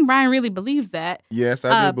 And I think Brian really believes that. Yes,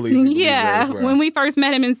 I do believe he believes that as well. When we first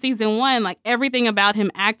met him in season 1, like everything about him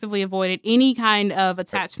actively avoided any kind of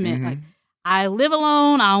attachment. Mm-hmm. Like, I live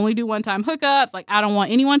alone. I only do one-time hookups. Like, I don't want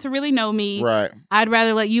anyone to really know me. Right. I'd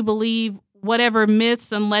rather let you believe whatever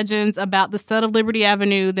myths and legends about the stud of Liberty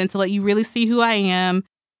Avenue than to let you really see who I am.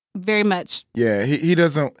 Very much. Yeah, he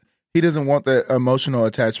doesn't want that emotional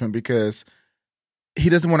attachment because he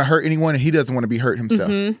doesn't want to hurt anyone and he doesn't want to be hurt himself.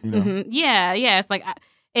 Mm-hmm, you know? Mm-hmm. Yeah. It's like,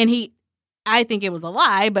 I think it was a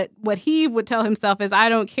lie, but what he would tell himself is, I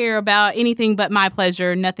don't care about anything but my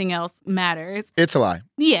pleasure. Nothing else matters. It's a lie.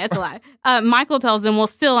 Yeah, it's a lie. Michael tells him, well,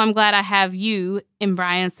 still, I'm glad I have you. And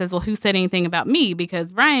Brian says, well, who said anything about me?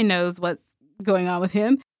 Because Brian knows what's going on with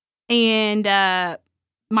him. And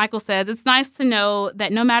Michael says, it's nice to know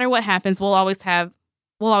that no matter what happens, we'll always have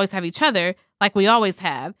each other like we always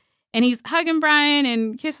have. And he's hugging Brian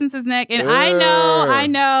and kissing his neck. And I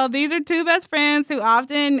know, these are two best friends who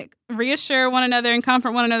often reassure one another and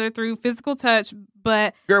comfort one another through physical touch.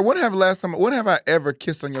 But girl, when have I ever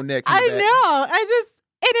kissed on your neck? I know.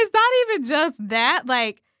 And it's not even just that.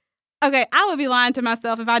 Like, okay, I would be lying to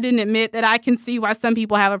myself if I didn't admit that I can see why some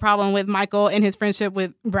people have a problem with Michael and his friendship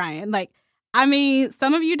with Brian. Like, I mean,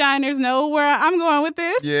 some of you diners know where I'm going with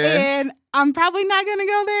this. Yes. And I'm probably not going to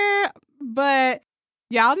go there, but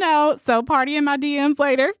y'all know, so party in my DMs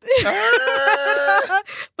later.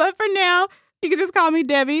 But for now, you can just call me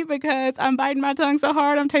Debbie because I'm biting my tongue so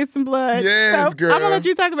hard I'm tasting blood. Yes, so girl. I'm going to let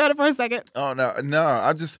you talk about it for a second. Oh,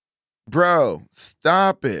 no. Bro,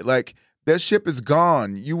 stop it. Like, that ship is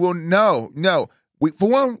gone. You will no. For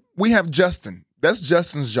one, we have Justin. That's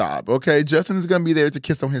Justin's job, okay? Justin is going to be there to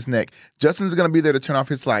kiss on his neck. Justin is going to be there to turn off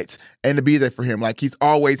his lights and to be there for him like he's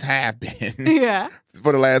always have been. Yeah.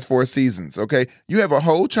 For the last 4 seasons, okay? You have a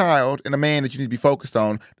whole child and a man that you need to be focused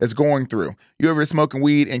on that's going through. You ever smoking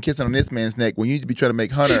weed and kissing on this man's neck when you need to be trying to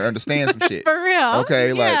make Hunter understand some shit. For real.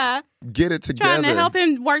 Okay? Yeah. Like, get it together. Trying to help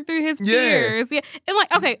him work through his fears. Yeah. And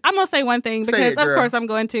like, okay, I'm going to say one thing because of course I'm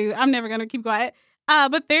never going to keep quiet.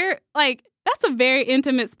 But they're like, that's a very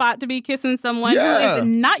intimate spot to be kissing someone who is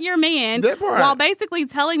not your man while basically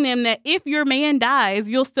telling them that if your man dies,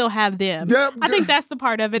 you'll still have them. Yep. I think that's the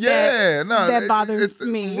part of it that bothers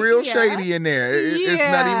me. Real shady in there. It's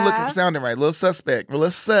not even looking sounding right. Little suspect. Little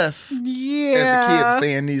sus. Yeah. As the kids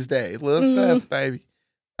saying these days. Little sus, baby.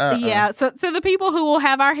 Yeah, so to the people who will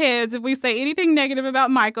have our heads if we say anything negative about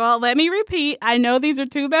Michael, let me repeat, I know these are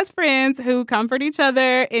two best friends who comfort each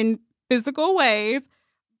other in physical ways.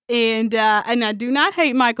 And I do not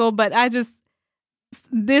hate Michael, but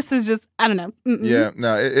this is just, I don't know. Mm-mm. Yeah,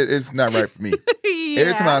 no, it's not right for me.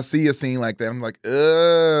 Every time I see a scene like that, I'm like,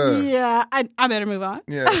 ugh. Yeah, I better move on.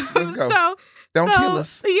 Yeah, let's go. Don't kill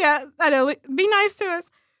us. Yeah, I know. Be nice to us.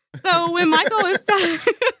 So when Michael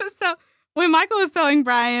is telling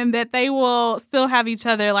Brian that they will still have each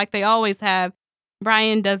other like they always have,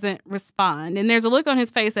 Brian doesn't respond. And there's a look on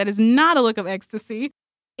his face that is not a look of ecstasy.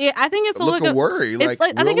 I think it's a look of worry. I think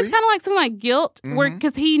it's kind of like something like guilt,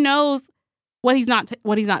 because he knows what he's not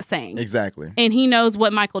saying exactly, and he knows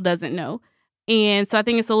what Michael doesn't know, and so I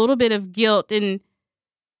think it's a little bit of guilt. And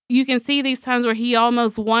you can see these times where he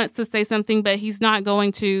almost wants to say something, but he's not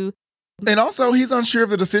going to. And also, he's unsure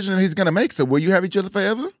of the decision that he's going to make. So, will you have each other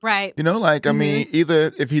forever? Right. You know, like, I mean,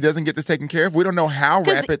 either if he doesn't get this taken care of, we don't know how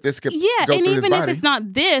rapid this could go through his body. Yeah, and even if it's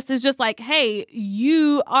not this, it's just like, hey,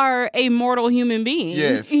 you are a mortal human being.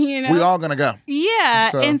 Yes. You know? We all going to go.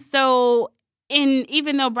 Yeah. And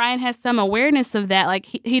even though Brian has some awareness of that, like,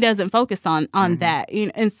 he doesn't focus on that.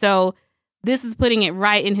 And so this is putting it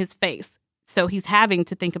right in his face. So he's having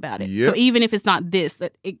to think about it. Yep. So even if it's not this,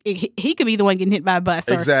 he could be the one getting hit by a bus,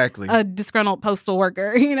 or a disgruntled postal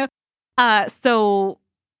worker, you know. So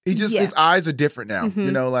his eyes are different now.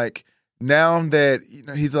 You know, like now that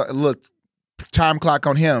he's look, time clock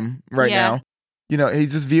on him right now. You know,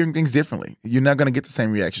 he's just viewing things differently. You're not going to get the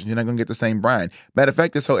same reaction. You're not going to get the same Brian. Matter of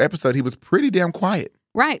fact, this whole episode, he was pretty damn quiet.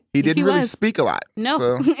 Right. He didn't really speak a lot. No,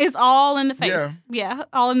 so. It's all in the face. Yeah,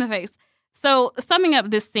 all in the face. So summing up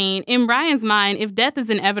this scene, in Brian's mind, if death is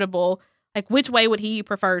inevitable, like which way would he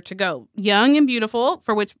prefer to go? Young and beautiful,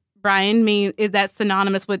 for which Brian means is that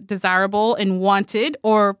synonymous with desirable and wanted,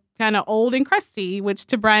 or kind of old and crusty, which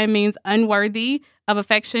to Brian means unworthy of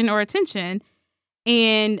affection or attention.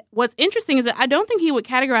 And what's interesting is that I don't think he would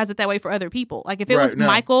categorize it that way for other people. Like if it was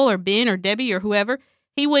Michael or Ben or Debbie or whoever,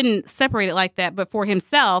 he wouldn't separate it like that. But for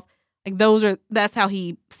himself, like that's how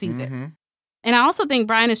he sees it. And I also think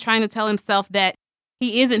Brian is trying to tell himself that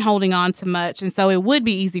he isn't holding on to much. And so it would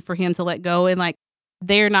be easy for him to let go. And like,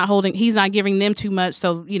 he's not giving them too much.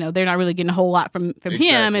 So, they're not really getting a whole lot from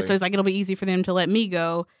him. And so it's like, it'll be easy for them to let me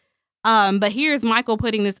go. But here's Michael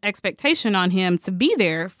putting this expectation on him to be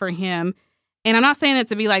there for him. And I'm not saying it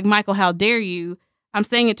to be like, Michael, how dare you? I'm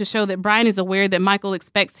saying it to show that Brian is aware that Michael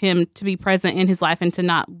expects him to be present in his life and to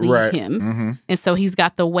not leave him. And so he's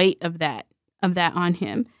got the weight of that on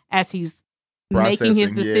him as he's making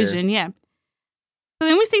his decision. Yeah. So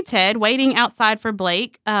then we see Ted waiting outside for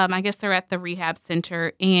Blake. I guess they're at the rehab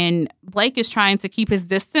center, and Blake is trying to keep his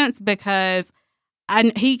distance because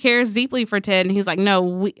he cares deeply for Ted. And he's like,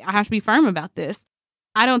 no, I have to be firm about this.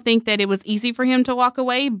 I don't think that it was easy for him to walk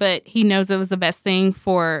away, but he knows it was the best thing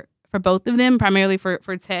for both of them, primarily for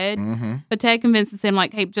Ted. But Ted convinces him,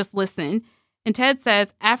 like, hey, just listen. And Ted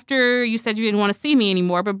says, after you said you didn't want to see me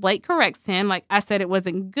anymore, but Blake corrects him, like, I said it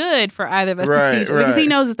wasn't good for either of us to see each other. Because he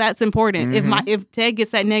knows that's important. If Ted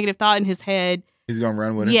gets that negative thought in his head, he's going to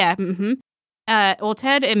run with it. Yeah. Well,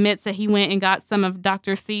 Ted admits that he went and got some of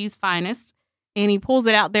Dr. C's finest, and he pulls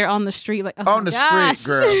it out there on the street. Like, oh, on the street,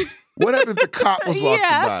 girl. What if the cop was walking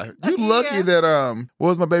by? You lucky that, what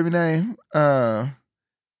was my baby name?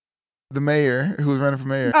 The mayor who was running for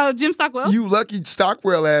mayor. Oh, Jim Stockwell. You lucky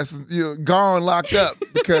Stockwell ass, gone, locked up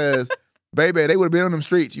because, baby, they would have been on them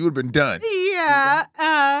streets. You would have been done. Yeah.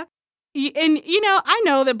 And, I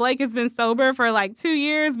know that Blake has been sober for like 2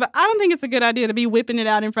 years, but I don't think it's a good idea to be whipping it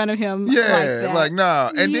out in front of him. Yeah, like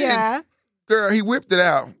nah. And then, girl, he whipped it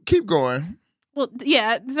out. Keep going. Well,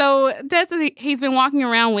 yeah. So Ted says he's been walking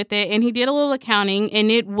around with it, and he did a little accounting,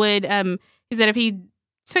 and it would, he said if he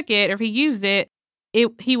took it or if he used it,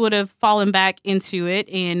 he would have fallen back into it,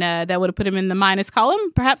 and that would have put him in the minus column,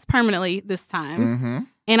 perhaps permanently this time.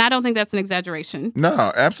 And I don't think that's an exaggeration.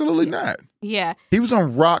 No, absolutely not. Yeah. He was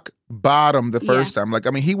on rock bottom the first time. Like,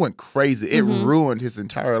 I mean, he went crazy. It ruined his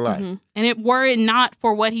entire life. And were it not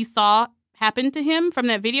for what he saw happen to him from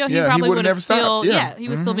that video, he probably would have still, he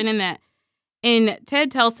would still been in that. And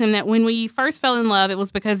Ted tells him that when we first fell in love, it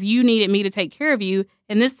was because you needed me to take care of you.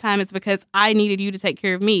 And this time it's because I needed you to take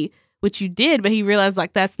care of me, which you did. But he realized,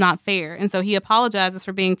 like, that's not fair. And so he apologizes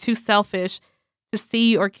for being too selfish to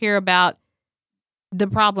see or care about the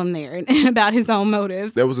problem there and about his own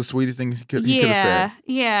motives. That was the sweetest thing he could have said.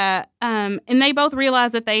 Yeah. And they both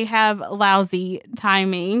realize that they have lousy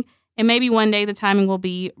timing. And maybe one day the timing will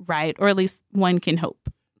be right, or at least one can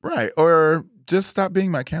hope. Right. Or just stop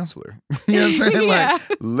being my counselor. You know what I'm saying?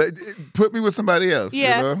 Like, put me with somebody else.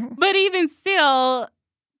 Yeah. You know? But even still,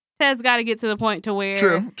 Ted's got to get to the point to where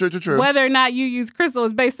True. whether or not you use crystal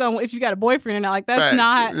is based on if you got a boyfriend or not. Like, that's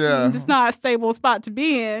it's not a stable spot to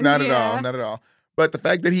be in. Not at all. But the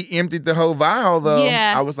fact that he emptied the whole vial, though,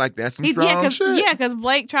 I was like, that's some strong shit. Yeah, because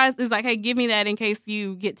Blake is like, hey, give me that in case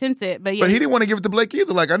you get tempted. But he didn't want to give it to Blake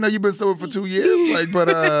either. Like, I know you've been sober for 2 years, like, but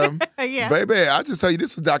baby, I just tell you,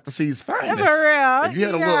 this is Dr. C's finest. For real. If you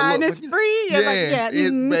had a little and it's free.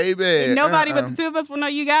 Baby. And nobody but the two of us will know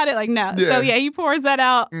you got it. Like, no. Yeah. So he pours that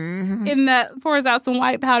out pours out some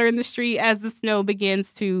white powder in the street as the snow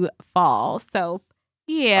begins to fall. So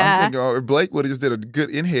yeah, I'm thinking, if Blake would have just did a good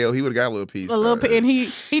inhale, he would have got a little piece. And he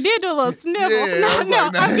did do a little sniffle.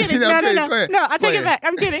 I'm kidding. No, I take it back.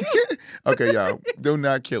 I'm kidding. Okay, y'all, do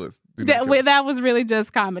not kill us. That was really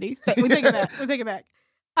just comedy. We take it back.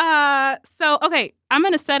 So okay, I'm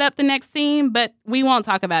gonna set up the next scene, but we won't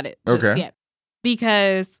talk about it just yet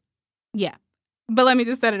because But let me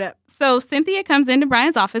just set it up. So Cynthia comes into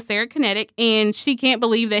Brian's office there at Kinetic, and she can't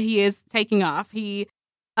believe that he is taking off.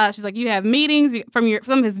 She's like, you have meetings from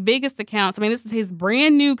some of his biggest accounts. I mean, this is his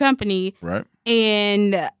brand new company. Right.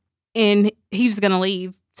 And he's just going to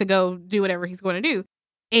leave to go do whatever he's going to do.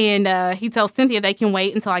 And he tells Cynthia they can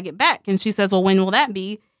wait until I get back. And she says, well, when will that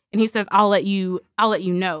be? And he says, I'll let you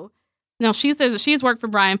know. Now, she says that she's worked for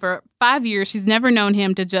Brian for 5 years. She's never known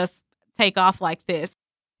him to just take off like this.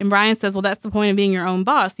 And Brian says, well, that's the point of being your own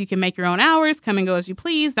boss. You can make your own hours, come and go as you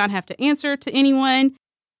please, not have to answer to anyone.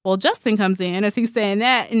 Well, Justin comes in as he's saying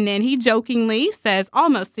that, and then he jokingly says,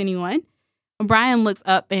 almost anyone. Brian looks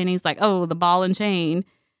up, and he's like, oh, the ball and chain.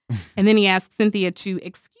 And then he asks Cynthia to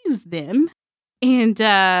excuse them. And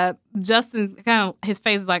Justin's his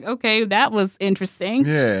face is like, okay, that was interesting.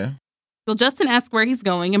 Yeah. Well, Justin asks where he's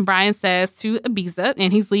going, and Brian says to Ibiza,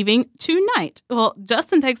 and he's leaving tonight. Well,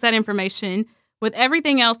 Justin takes that information with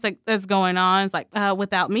everything else that's going on. It's like,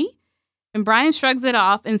 without me? And Brian shrugs it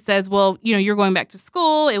off and says, well, you're going back to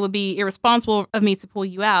school. It would be irresponsible of me to pull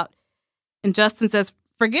you out. And Justin says,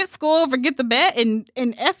 forget school, forget the bet, and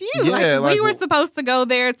F you. Yeah, we were supposed to go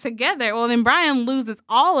there together. Well, then Brian loses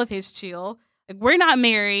all of his chill. Like, we're not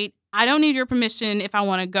married. I don't need your permission if I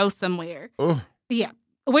want to go somewhere. Ugh. Yeah.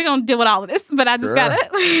 We're going to deal with all of this, but I just got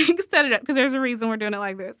to set it up because there's a reason we're doing it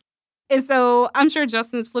like this. And so I'm sure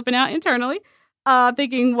Justin is flipping out internally,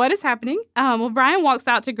 thinking, what is happening? Well, Brian walks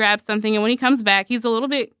out to grab something, and when he comes back, he's a little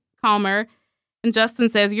bit calmer. And Justin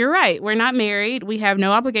says, you're right. We're not married. We have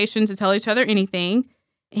no obligation to tell each other anything.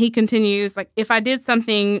 He continues, like, if I did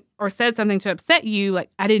something or said something to upset you,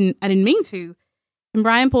 like, I didn't mean to. And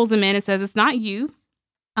Brian pulls him in and says, it's not you.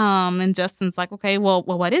 And Justin's like, okay, well,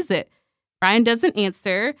 what is it? Brian doesn't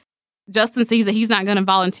answer. Justin sees that he's not going to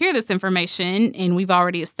volunteer this information, and we've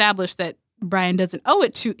already established that Brian doesn't owe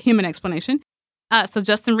it to him an explanation. So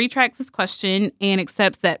Justin retracts his question and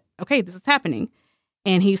accepts that, okay, this is happening.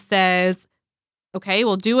 And he says, okay,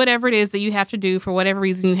 well, do whatever it is that you have to do for whatever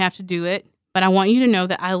reason you have to do it. But I want you to know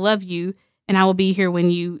that I love you, and I will be here when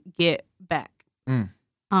you get back.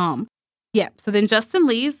 Yeah. So then Justin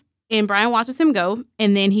leaves, and Brian watches him go,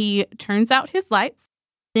 and then he turns out his lights.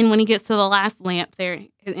 Then when he gets to the last lamp there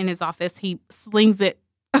in his office, he slings it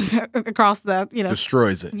across the,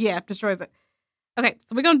 Destroys it. Yeah, destroys it. Okay,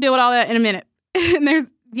 so we're going to deal with all that in a minute. And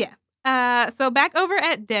so back over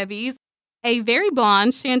at Debbie's, a very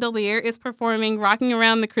blonde chandelier is performing Rocking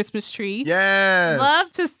Around the Christmas Tree. Yes.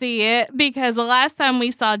 Love to see it because the last time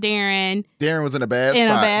we saw Darren was in a bad spot. In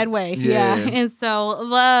a bad way. Yeah. And so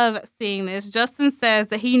love seeing this. Justin says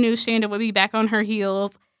that he knew Shanda would be back on her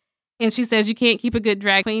heels. And she says you can't keep a good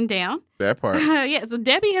drag queen down. That part. Yeah, so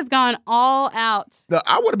Debbie has gone all out. No,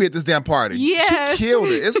 I want to be at this damn party. Yeah. She killed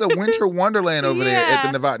it. It's a winter wonderland over there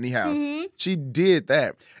at the Novotny house. Mm-hmm. She did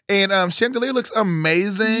that. And Chandelier looks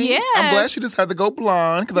amazing. Yeah. I'm glad she decided to go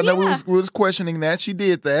blonde because I know we was questioning that. She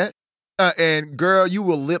did that. And girl, you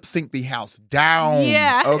will lip sync the house down.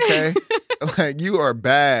 Yeah. Okay? Like, you are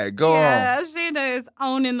bad. Go on. Yeah, Shanda is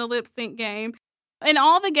owning the lip sync game. And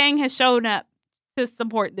all the gang has shown up to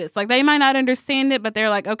support this. Like, they might not understand it, but they're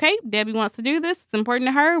like, okay, Debbie wants to do this. It's important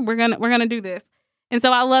to her. We're gonna do this. And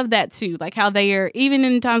so I love that too. Like how they are, even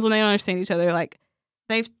in times when they don't understand each other, like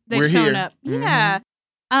they've shown here. up. Mm-hmm. Yeah.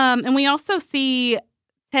 And we also see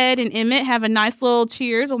Ted and Emmett have a nice little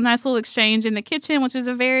cheers, a nice little exchange in the kitchen, which is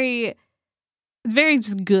very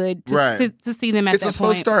just good to see them at that point. It's a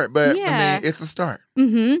slow start, but I mean, it's a start.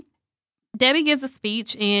 Mm-hmm. Debbie gives a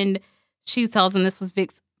speech and she tells him this was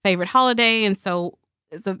Vic's favorite holiday, and so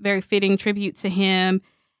it's a very fitting tribute to him.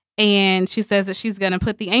 And she says that she's going to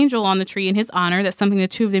put the angel on the tree in his honor. That's something the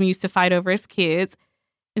two of them used to fight over as kids.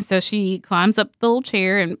 And so she climbs up the little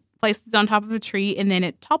chair and places it on top of the tree, and then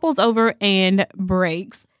it topples over and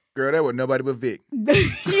breaks. Girl, that was nobody but Vic.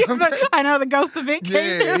 I know, the ghost of Vic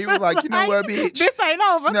came through. He was like, you know what, bitch? This ain't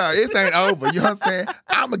over. No, this ain't over. You know what I'm saying?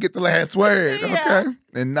 I'm going to get the last word, okay?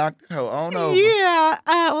 And knock the hoe on over. Yeah.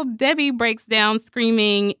 Well, Debbie breaks down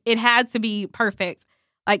screaming, it had to be perfect.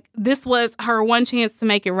 Like, this was her one chance to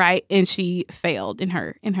make it right, and she failed in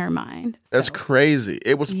her mind. So. That's crazy.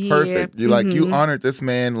 It was perfect. You honored this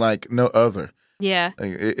man like no other. Yeah.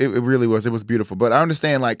 Like, it really was. It was beautiful. But I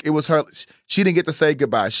understand, like, it was her. She didn't get to say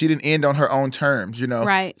goodbye. She didn't end on her own terms, you know?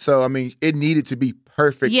 Right. So, I mean, it needed to be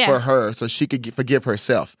perfect for her so she could forgive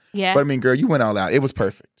herself. Yeah. But, I mean, girl, you went all out. It was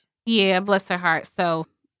perfect. Yeah, bless her heart. So,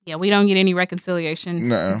 yeah, we don't get any reconciliation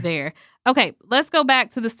there. Okay, let's go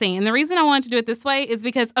back to the scene. The reason I wanted to do it this way is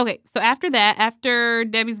because, so after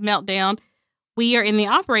Debbie's meltdown, we are in the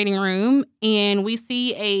operating room and we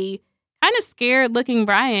see a kind of scared looking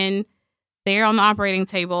Brian there on the operating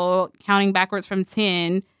table counting backwards from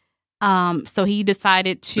 10. So he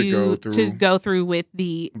decided to go through with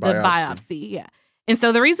the biopsy. Yeah. And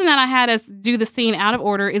so the reason that I had us do the scene out of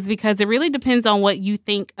order is because it really depends on what you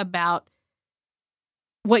think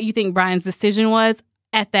Brian's decision was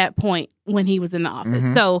at that point when he was in the office.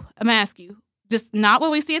 Mm-hmm. So I'm going to ask you, just not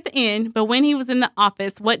what we see at the end, but when he was in the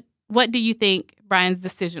office, what do you think Brian's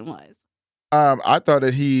decision was? I thought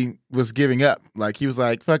that he was giving up. Like, he was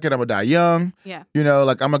like, fuck it, I'm going to die young. Yeah. You know,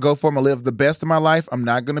 like, I'm going to go for it. I'm going to live the best of my life. I'm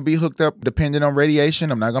not going to be hooked up dependent on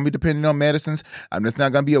radiation. I'm not going to be dependent on medicines. I'm just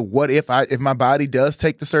not going to be a what if my body does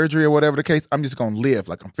take the surgery or whatever the case. I'm just going to live.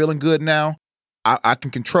 Like, I'm feeling good now. I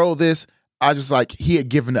can control this. I just like he had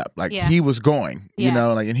given up. Like he was going, you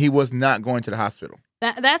know, like, and he was not going to the hospital.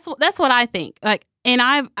 That's what I think. Like, and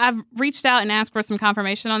I've reached out and asked for some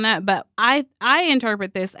confirmation on that, but I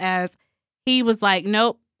interpret this as he was like,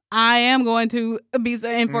 nope, I am going to be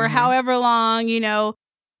saying for however long, you know.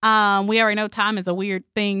 We already know time is a weird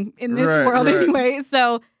thing in this world anyway.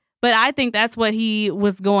 So, but I think that's what he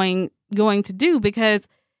was going to do, because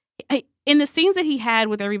in the scenes that he had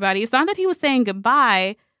with everybody, it's not that he was saying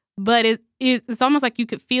goodbye, but it's almost like you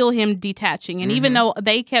could feel him detaching. And even though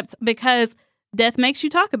they kept, because death makes you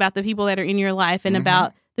talk about the people that are in your life and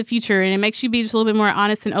about the future, and it makes you be just a little bit more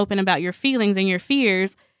honest and open about your feelings and your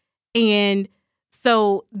fears. And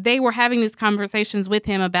so they were having these conversations with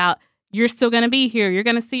him about, you're still going to be here. You're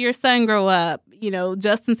going to see your son grow up. You know,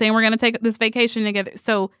 Justin saying we're going to take this vacation together.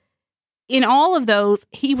 So in all of those,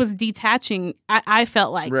 he was detaching. I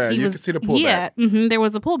felt like you could see the pullback. Yeah, there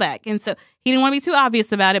was a pullback, and so he didn't want to be too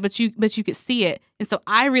obvious about it, but you could see it. And so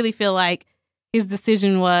I really feel like his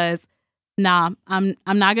decision was, nah, I'm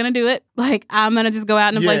not going to do it. Like, I'm going to just go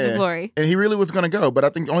out in a blaze of glory. And he really was going to go. But I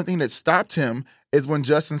think the only thing that stopped him is when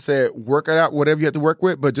Justin said, work it out, whatever you have to work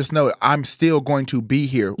with, but just know I'm still going to be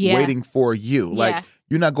here waiting for you. Like,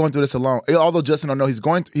 you're not going through this alone. Although Justin don't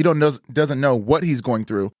know doesn't know what he's going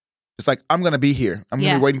through. It's like, I'm going to be here. I'm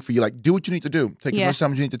going to be waiting for you. Like, do what you need to do. Take as much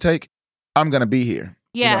time as you need to take. I'm going to be here.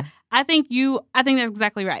 Yeah. You know? I think that's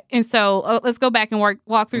exactly right. And so let's go back and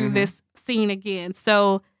walk through this scene again.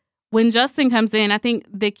 So when Justin comes in, I think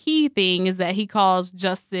the key thing is that he calls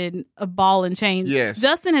Justin a ball and chain. Yes.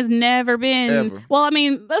 Justin has never been, well, I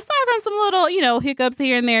mean, aside from some little, you know, hiccups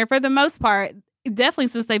here and there, for the most part, definitely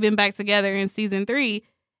since they've been back together in season 3,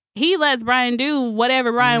 he lets Brian do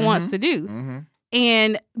whatever Brian wants to do.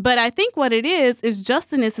 But I think what it is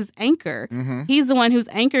Justin is his anchor. He's the one who's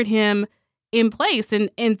anchored him in place and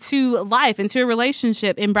into life, into a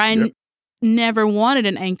relationship. And Brian never wanted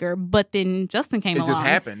an anchor, but then Justin came along. It just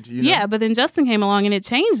happened, you know? Yeah, but then Justin came along and it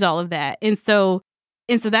changed all of that. And so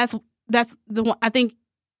that's the one. I think,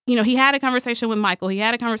 you know, he had a conversation with Michael, he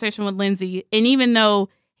had a conversation with Lindsay, and even though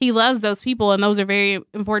he loves those people and those are very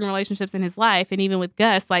important relationships in his life, and even with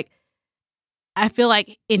Gus, like, I feel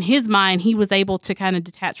like in his mind he was able to kind of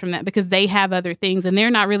detach from that because they have other things and they're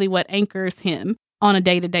not really what anchors him on a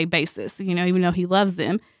day-to-day basis, you know, even though he loves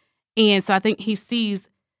them. And so I think he sees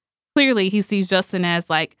Justin as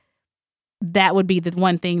like, that would be the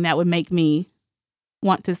one thing that would make me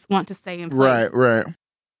want to stay in place. Right.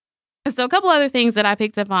 So a couple other things that I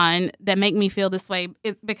picked up on that make me feel this way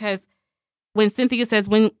is because when Cynthia says,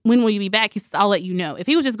 when will you be back? He says, I'll let you know. If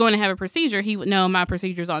he was just going to have a procedure, he would know my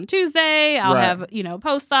procedure's on Tuesday. I'll have, you know,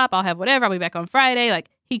 post-op. I'll have whatever. I'll be back on Friday. Like,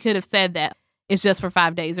 he could have said that it's just for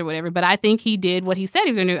 5 days or whatever. But I think he did what he said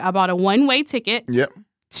he was going to do. I bought a one-way ticket.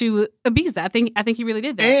 To Ibiza. I think he really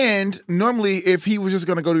did that. And normally, if he was just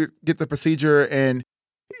going to go to get the procedure, and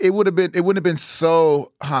it wouldn't have been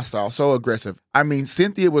so hostile, so aggressive. I mean,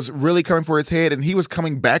 Cynthia was really coming for his head, and he was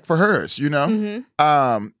coming back for hers. You know,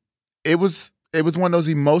 it was one of those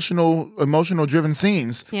emotional driven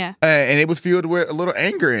scenes. Yeah, and it was filled with a little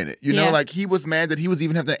anger in it. You know, like he was mad that he was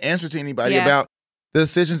even having to answer to anybody about the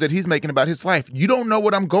decisions that he's making about his life. You don't know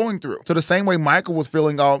what I'm going through. So the same way Michael was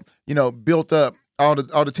feeling all, you know, built up. All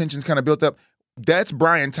the tensions kind of built up. That's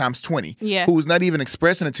Brian times 20, who's not even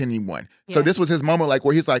expressing it to anyone. So this was his moment, like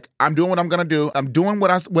where he's like, I'm doing what I'm gonna do. I'm doing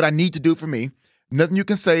what I need to do for me. Nothing you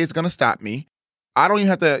can say is gonna stop me. I don't even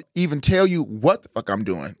have to even tell you what the fuck I'm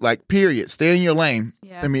doing. Like, period. Stay in your lane.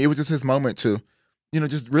 I mean, it was just his moment to, you know,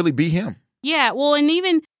 just really be him. Yeah. Well, and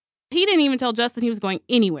even he didn't even tell Justin he was going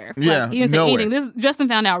anywhere. Like, he didn't say anything. Justin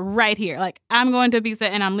found out right here. Like, I'm going to Ibiza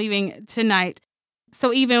and I'm leaving tonight.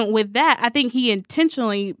 So even with that, I think he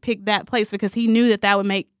intentionally picked that place because he knew that would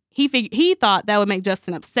make, he thought that would make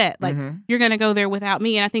Justin upset. Like, you're going to go there without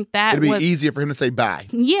me. And I think that it'd be easier for him to say bye.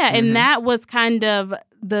 Yeah. And that was kind of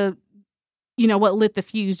the, you know, what lit the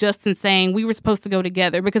fuse. Justin saying we were supposed to go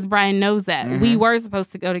together because Brian knows that. We were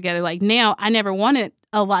supposed to go together. Like, now I never wanted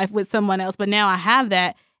a life with someone else, but now I have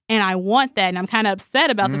that and I want that. And I'm kind of upset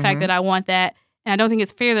about the fact that I want that. And I don't think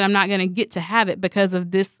it's fair that I'm not going to get to have it because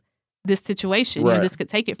of this situation. You know, this could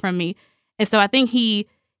take it from me. And so I think he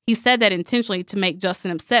said that intentionally to make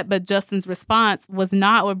Justin upset, but Justin's response was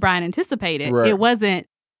not what Brian anticipated. It wasn't,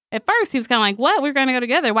 at first he was kind of like, what? We're going to go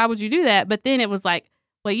together. Why would you do that? But then it was like,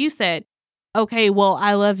 well, you said, okay, well,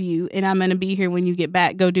 I love you and I'm going to be here when you get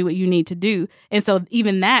back. Go do what you need to do. And so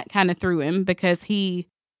even that kind of threw him because he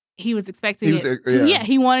was expecting it.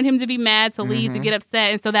 He wanted him to be mad, to leave, to get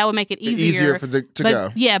upset, and so that would make it easier to go.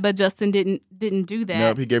 Yeah, but Justin didn't do that.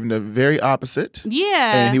 Nope, he gave him the very opposite.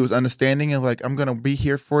 Yeah, and he was understanding and like, I'm gonna be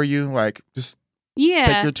here for you. Like, just Yeah.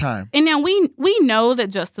 Take your time. And now we know that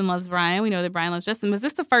Justin loves Brian. We know that Brian loves Justin. Was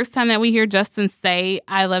this the first time that we hear Justin say,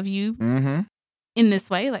 I love you in this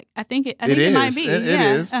way? Like, I think it might be. It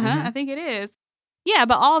is. I think it is. Yeah,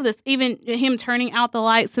 but all of this, even him turning out the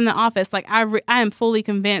lights in the office, like I am fully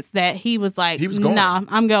convinced that he was like, he was going. Nah,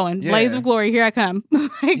 I'm going. Yeah. Blaze of glory, here I come.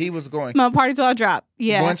 Like, he was going. I'm gonna party till I drop.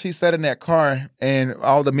 Yeah. Once he sat in that car and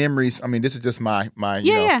all the memories, I mean, this is just my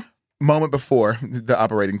moment before the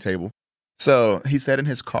operating table. So he sat in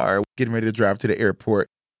his car, getting ready to drive to the airport.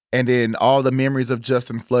 And then all the memories of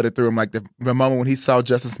Justin flooded through him, like the moment when he saw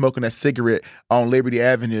Justin smoking that cigarette on Liberty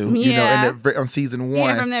Avenue, on season 1.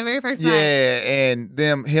 Yeah, from that very first night. Yeah, and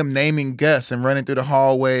him naming Gus and running through the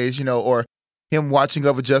hallways, or him watching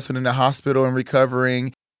over Justin in the hospital and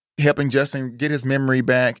recovering, helping Justin get his memory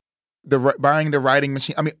back, buying the writing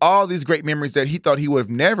machine. I mean, all these great memories that he thought he would have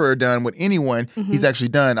never done with anyone, he's actually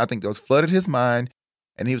done. I think those flooded his mind.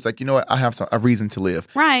 And he was like, you know what? I have a reason to live.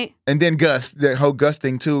 Right. And then Gus, the whole Gus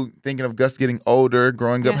thing too, thinking of Gus getting older,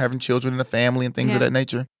 growing up, having children in a family and things of that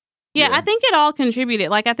nature. Yeah, I think it all contributed.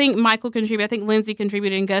 Like, I think Michael contributed. I think Lindsay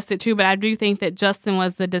contributed and Gus did too. But I do think that Justin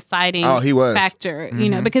was the deciding factor,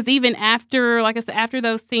 because even after, like I said, after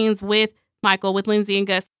those scenes with Michael, with Lindsay and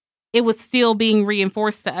Gus, it was still being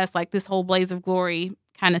reinforced to us, like this whole blaze of glory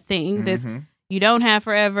kind of thing. This, you don't have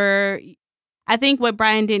forever. I think what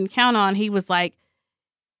Brian didn't count on, he was like,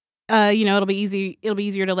 it'll be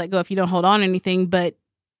easier to let go if you don't hold on to anything. But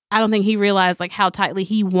I don't think he realized like how tightly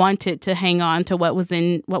he wanted to hang on to what was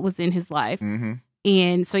in his life.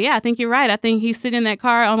 And so, yeah, I think you're right. I think he sit in that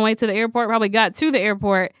car on the way to the airport, probably got to the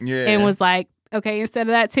airport and was like, okay, instead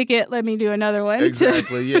of that ticket, let me do another one.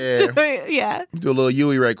 Exactly. Yeah. Do a little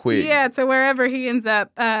Yui right quick. Yeah. To wherever he ends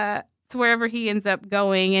up,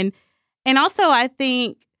 going. And also I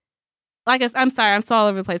think, I'm sorry, I'm still all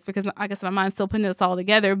over the place because I guess my mind's still putting this all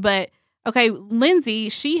together. But okay, Lindsay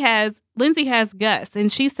has Gus, and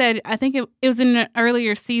she said, I think it was in an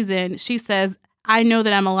earlier season. She says, "I know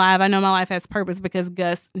that I'm alive. I know my life has purpose because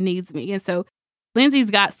Gus needs me." And so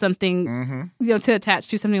Lindsay's got something, to attach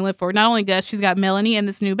to, something to live for. Not only Gus, she's got Melanie and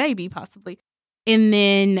this new baby possibly, and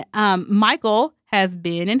then Michael has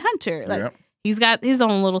Ben and Hunter. Like he's got his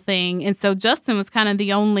own little thing, and so Justin was kind of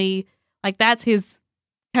the only that's his.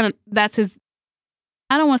 I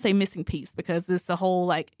don't want to say missing piece because it's a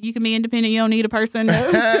whole you can be independent. You don't need a person to be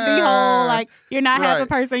whole. Like you're not half a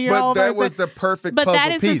person. You're a whole person. But that was the perfect But puzzle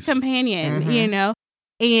that is piece. His companion,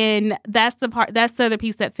 and that's the part. That's the other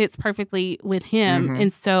piece that fits perfectly with him.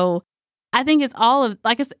 And so I think it's all of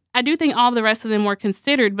I do think all of the rest of them were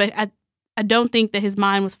considered, but I don't think that his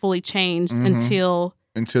mind was fully changed until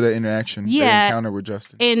the interaction, the encounter with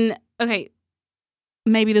Justin. And okay.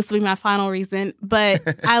 Maybe this will be my final reason, but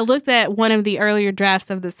I looked at one of the earlier drafts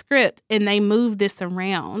of the script and they moved this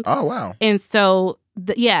around. Oh, wow. And so,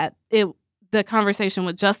 the conversation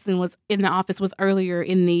with Justin was in the office was earlier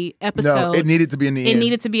in the episode. No, it needed to be in the end. It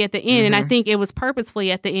needed to be at the end. And I think it was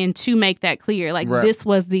purposefully at the end to make that clear. This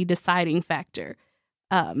was the deciding factor.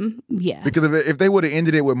 Because if they would have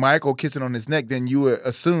ended it with Michael kissing on his neck, then you would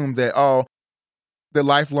assume that, the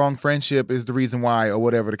lifelong friendship is the reason why, or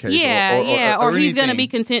whatever the case. Or he's going to be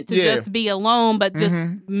content to just be alone, but just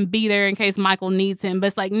be there in case Michael needs him. But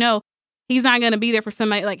it's like, no, he's not going to be there for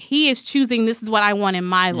somebody. Like he is choosing, this is what I want in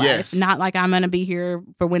my life. Not like I'm going to be here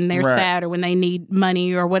for when they're sad or when they need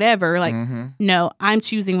money or whatever. Like, no, I'm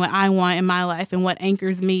choosing what I want in my life and what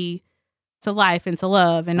anchors me to life and to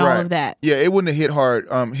love and all of that. Yeah, it wouldn't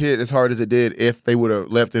have hit as hard as it did if they would have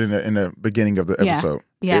left it in the beginning of the episode.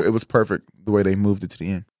 Yeah. It was perfect the way they moved it to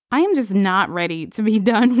the end. I am just not ready to be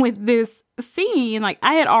done with this scene. Like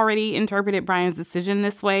I had already interpreted Brian's decision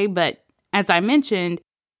this way, but as I mentioned,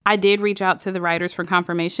 I did reach out to the writers for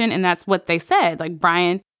confirmation, and that's what they said. Like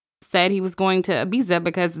Brian said he was going to Ibiza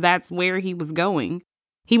because that's where he was going.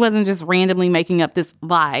 He wasn't just randomly making up this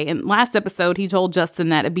lie. And last episode, he told Justin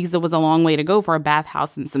that Ibiza was a long way to go for a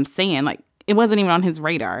bathhouse and some sand. Like, it wasn't even on his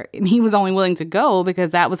radar. And he was only willing to go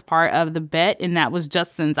because that was part of the bet, and that was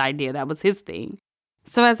Justin's idea. That was his thing.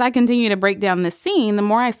 So as I continue to break down this scene, the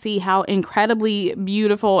more I see how incredibly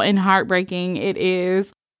beautiful and heartbreaking it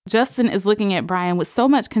is. Justin is looking at Brian with so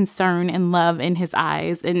much concern and love in his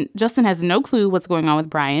eyes. And Justin has no clue what's going on with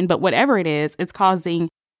Brian, but whatever it is, it's causing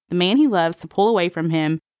the man he loves to pull away from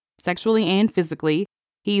him sexually and physically.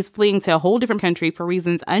 He's fleeing to a whole different country for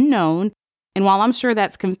reasons unknown. And while I'm sure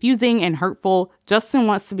that's confusing and hurtful, Justin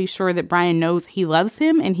wants to be sure that Brian knows he loves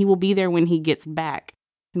him and he will be there when he gets back.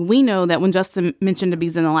 We know that when Justin mentioned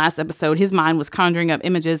Ibiza in the last episode, his mind was conjuring up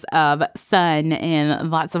images of sun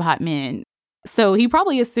and lots of hot men. So he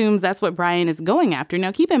probably assumes that's what Brian is going after.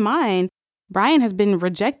 Now, keep in mind, Brian has been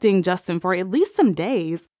rejecting Justin for at least some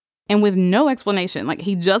days and with no explanation. Like,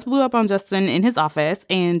 he just blew up on Justin in his office,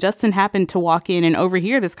 and Justin happened to walk in and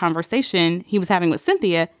overhear this conversation he was having with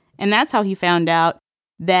Cynthia. And that's how he found out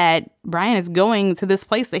that Brian is going to this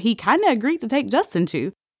place that he kind of agreed to take Justin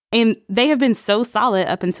to. And they have been so solid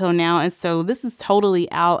up until now. And so this is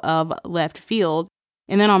totally out of left field.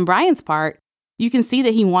 And then on Brian's part, you can see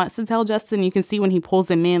that he wants to tell Justin. You can see when he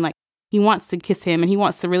pulls him in, like, he wants to kiss him and he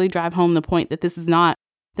wants to really drive home the point that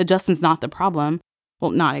that Justin's not the problem.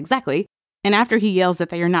 Well, not exactly. And after he yells that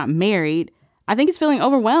they are not married, I think he's feeling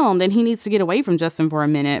overwhelmed and he needs to get away from Justin for a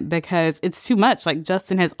minute because it's too much. Like,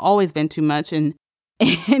 Justin has always been too much. And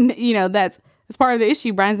you know, that's part of the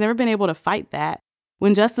issue. Brian's never been able to fight that.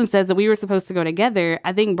 When Justin says that we were supposed to go together,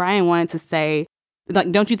 I think Brian wanted to say,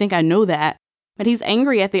 like, don't you think I know that? But he's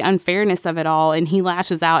angry at the unfairness of it all, and he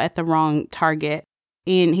lashes out at the wrong target.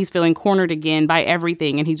 And he's feeling cornered again by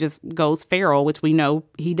everything, and he just goes feral, which we know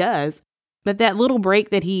he does. But that little break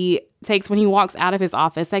that he takes when he walks out of his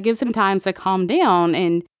office, that gives him time to calm down,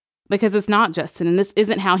 and because it's not Justin, and this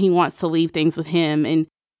isn't how he wants to leave things with him.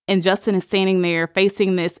 And Justin is standing there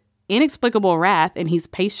facing this inexplicable wrath, and he's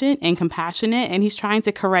patient and compassionate, and he's trying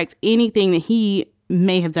to correct anything that he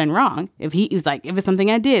may have done wrong. If it's something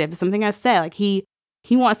I did, if it's something I said, like he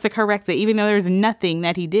wants to correct it, even though there's nothing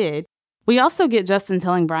that he did. We also get Justin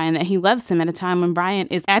telling Brian that he loves him at a time when Brian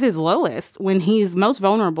is at his lowest, when he's most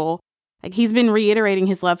vulnerable. Like, he's been reiterating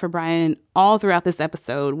his love for Brian all throughout this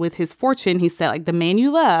episode. With his fortune, he said, like, the man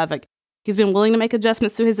you love. Like, he's been willing to make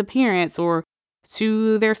adjustments to his appearance or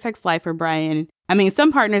to their sex life for Brian. I mean,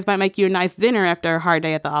 some partners might make you a nice dinner after a hard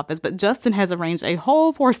day at the office, but Justin has arranged a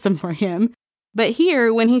whole foursome for him. But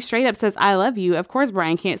here, when he straight up says, I love you, of course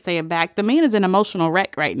Brian can't say it back. The man is an emotional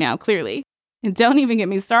wreck right now, clearly. And don't even get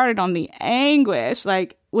me started on the anguish.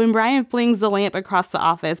 Like, when Brian flings the lamp across the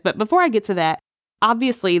office. But before I get to that,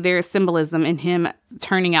 obviously there's symbolism in him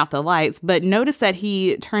turning out the lights. But notice that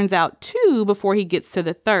he turns out 2 before he gets to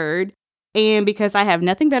the 3rd. And because I have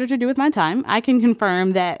nothing better to do with my time, I can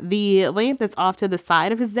confirm that the lamp that's off to the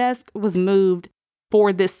side of his desk was moved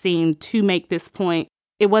for this scene to make this point.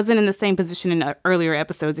 It wasn't in the same position in earlier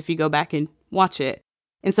episodes if you go back and watch it.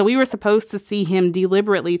 And so we were supposed to see him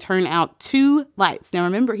deliberately turn out 2 lights. Now,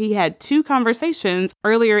 remember, he had 2 conversations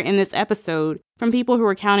earlier in this episode from people who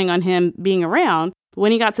were counting on him being around. But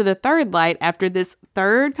when he got to the 3rd light after this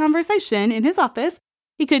 3rd conversation in his office,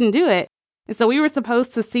 he couldn't do it. And so we were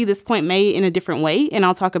supposed to see this point made in a different way, and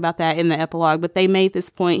I'll talk about that in the epilogue, but they made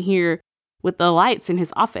this point here with the lights in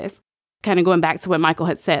his office, kind of going back to what Michael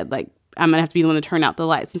had said, like, I'm going to have to be the one to turn out the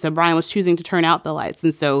lights. And so Brian was choosing to turn out the lights.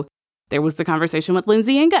 And so there was the conversation with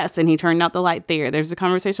Lindsay and Gus, and he turned out the light there. There's a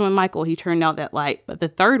conversation with Michael. He turned out that light. But the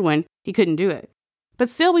 3rd one, he couldn't do it. But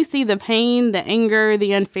still, we see the pain, the anger,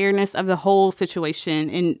 the unfairness of the whole situation.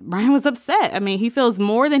 And Brian was upset. I mean, he feels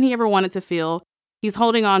more than he ever wanted to feel. He's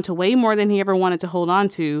holding on to way more than he ever wanted to hold on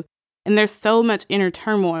to. And there's so much inner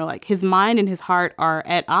turmoil. Like, his mind and his heart are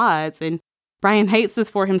at odds. And Brian hates this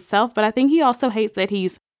for himself, but I think he also hates that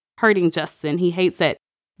he's hurting Justin. He hates that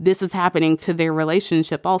this is happening to their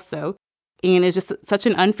relationship also. And it's just such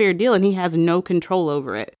an unfair deal, and he has no control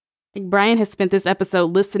over it. Like, Brian has spent this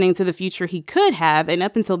episode listening to the future he could have, and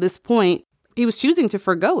up until this point, he was choosing to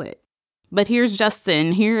forgo it. But here's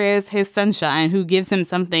Justin. Here is his sunshine, who gives him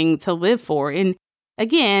something to live for. And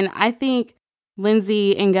again, I think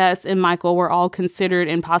Lindsay and Gus and Michael were all considered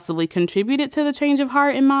and possibly contributed to the change of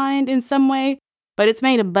heart and mind in some way. But it's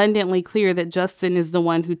made abundantly clear that Justin is the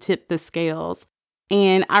one who tipped the scales.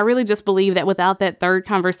 And I really just believe that without that 3rd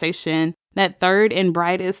conversation, that 3rd and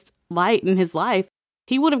brightest light in his life,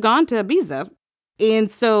 he would have gone to Ibiza. And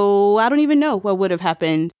so I don't even know what would have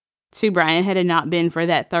happened to Brian had it not been for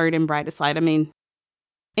that 3rd and brightest light. I mean,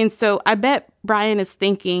 and so I bet Brian is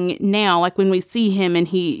thinking now, like when we see him and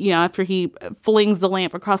he, you know, after he flings the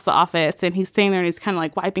lamp across the office and he's standing there and he's kind of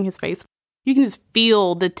like wiping his face, you can just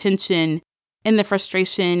feel the tension and the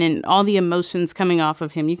frustration and all the emotions coming off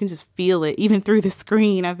of him. You can just feel it even through the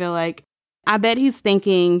screen. I feel like I bet he's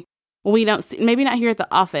thinking, well, we don't see, maybe not here at the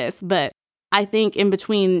office, but I think in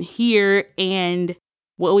between here and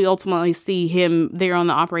what we ultimately see him there on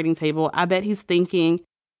the operating table, I bet he's thinking,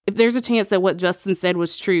 if there's a chance that what Justin said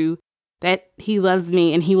was true, that he loves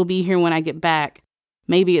me and he will be here when I get back,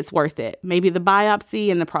 maybe it's worth it. Maybe the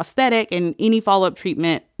biopsy and the prosthetic and any follow-up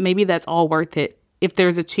treatment, maybe that's all worth it if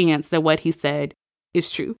there's a chance that what he said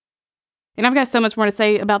is true. And I've got so much more to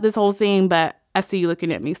say about this whole scene, but I see you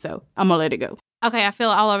looking at me, so I'm going to let it go. Okay, I feel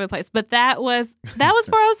all over the place, but that was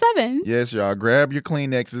 407. Yes, y'all. Grab your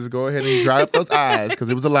Kleenexes. Go ahead and dry up those eyes because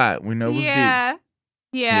it was a lot. We know it was deep.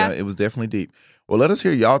 Yeah. It was definitely deep. Well, let us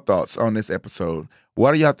hear y'all thoughts on this episode.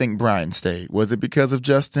 Why do y'all think Brian stayed? Was it because of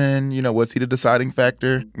Justin? Was he the deciding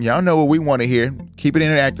factor? Y'all know what we want to hear. Keep it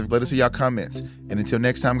interactive. Let us hear y'all comments. And until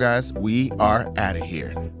next time, guys, we are out of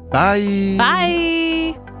here. Bye. Bye.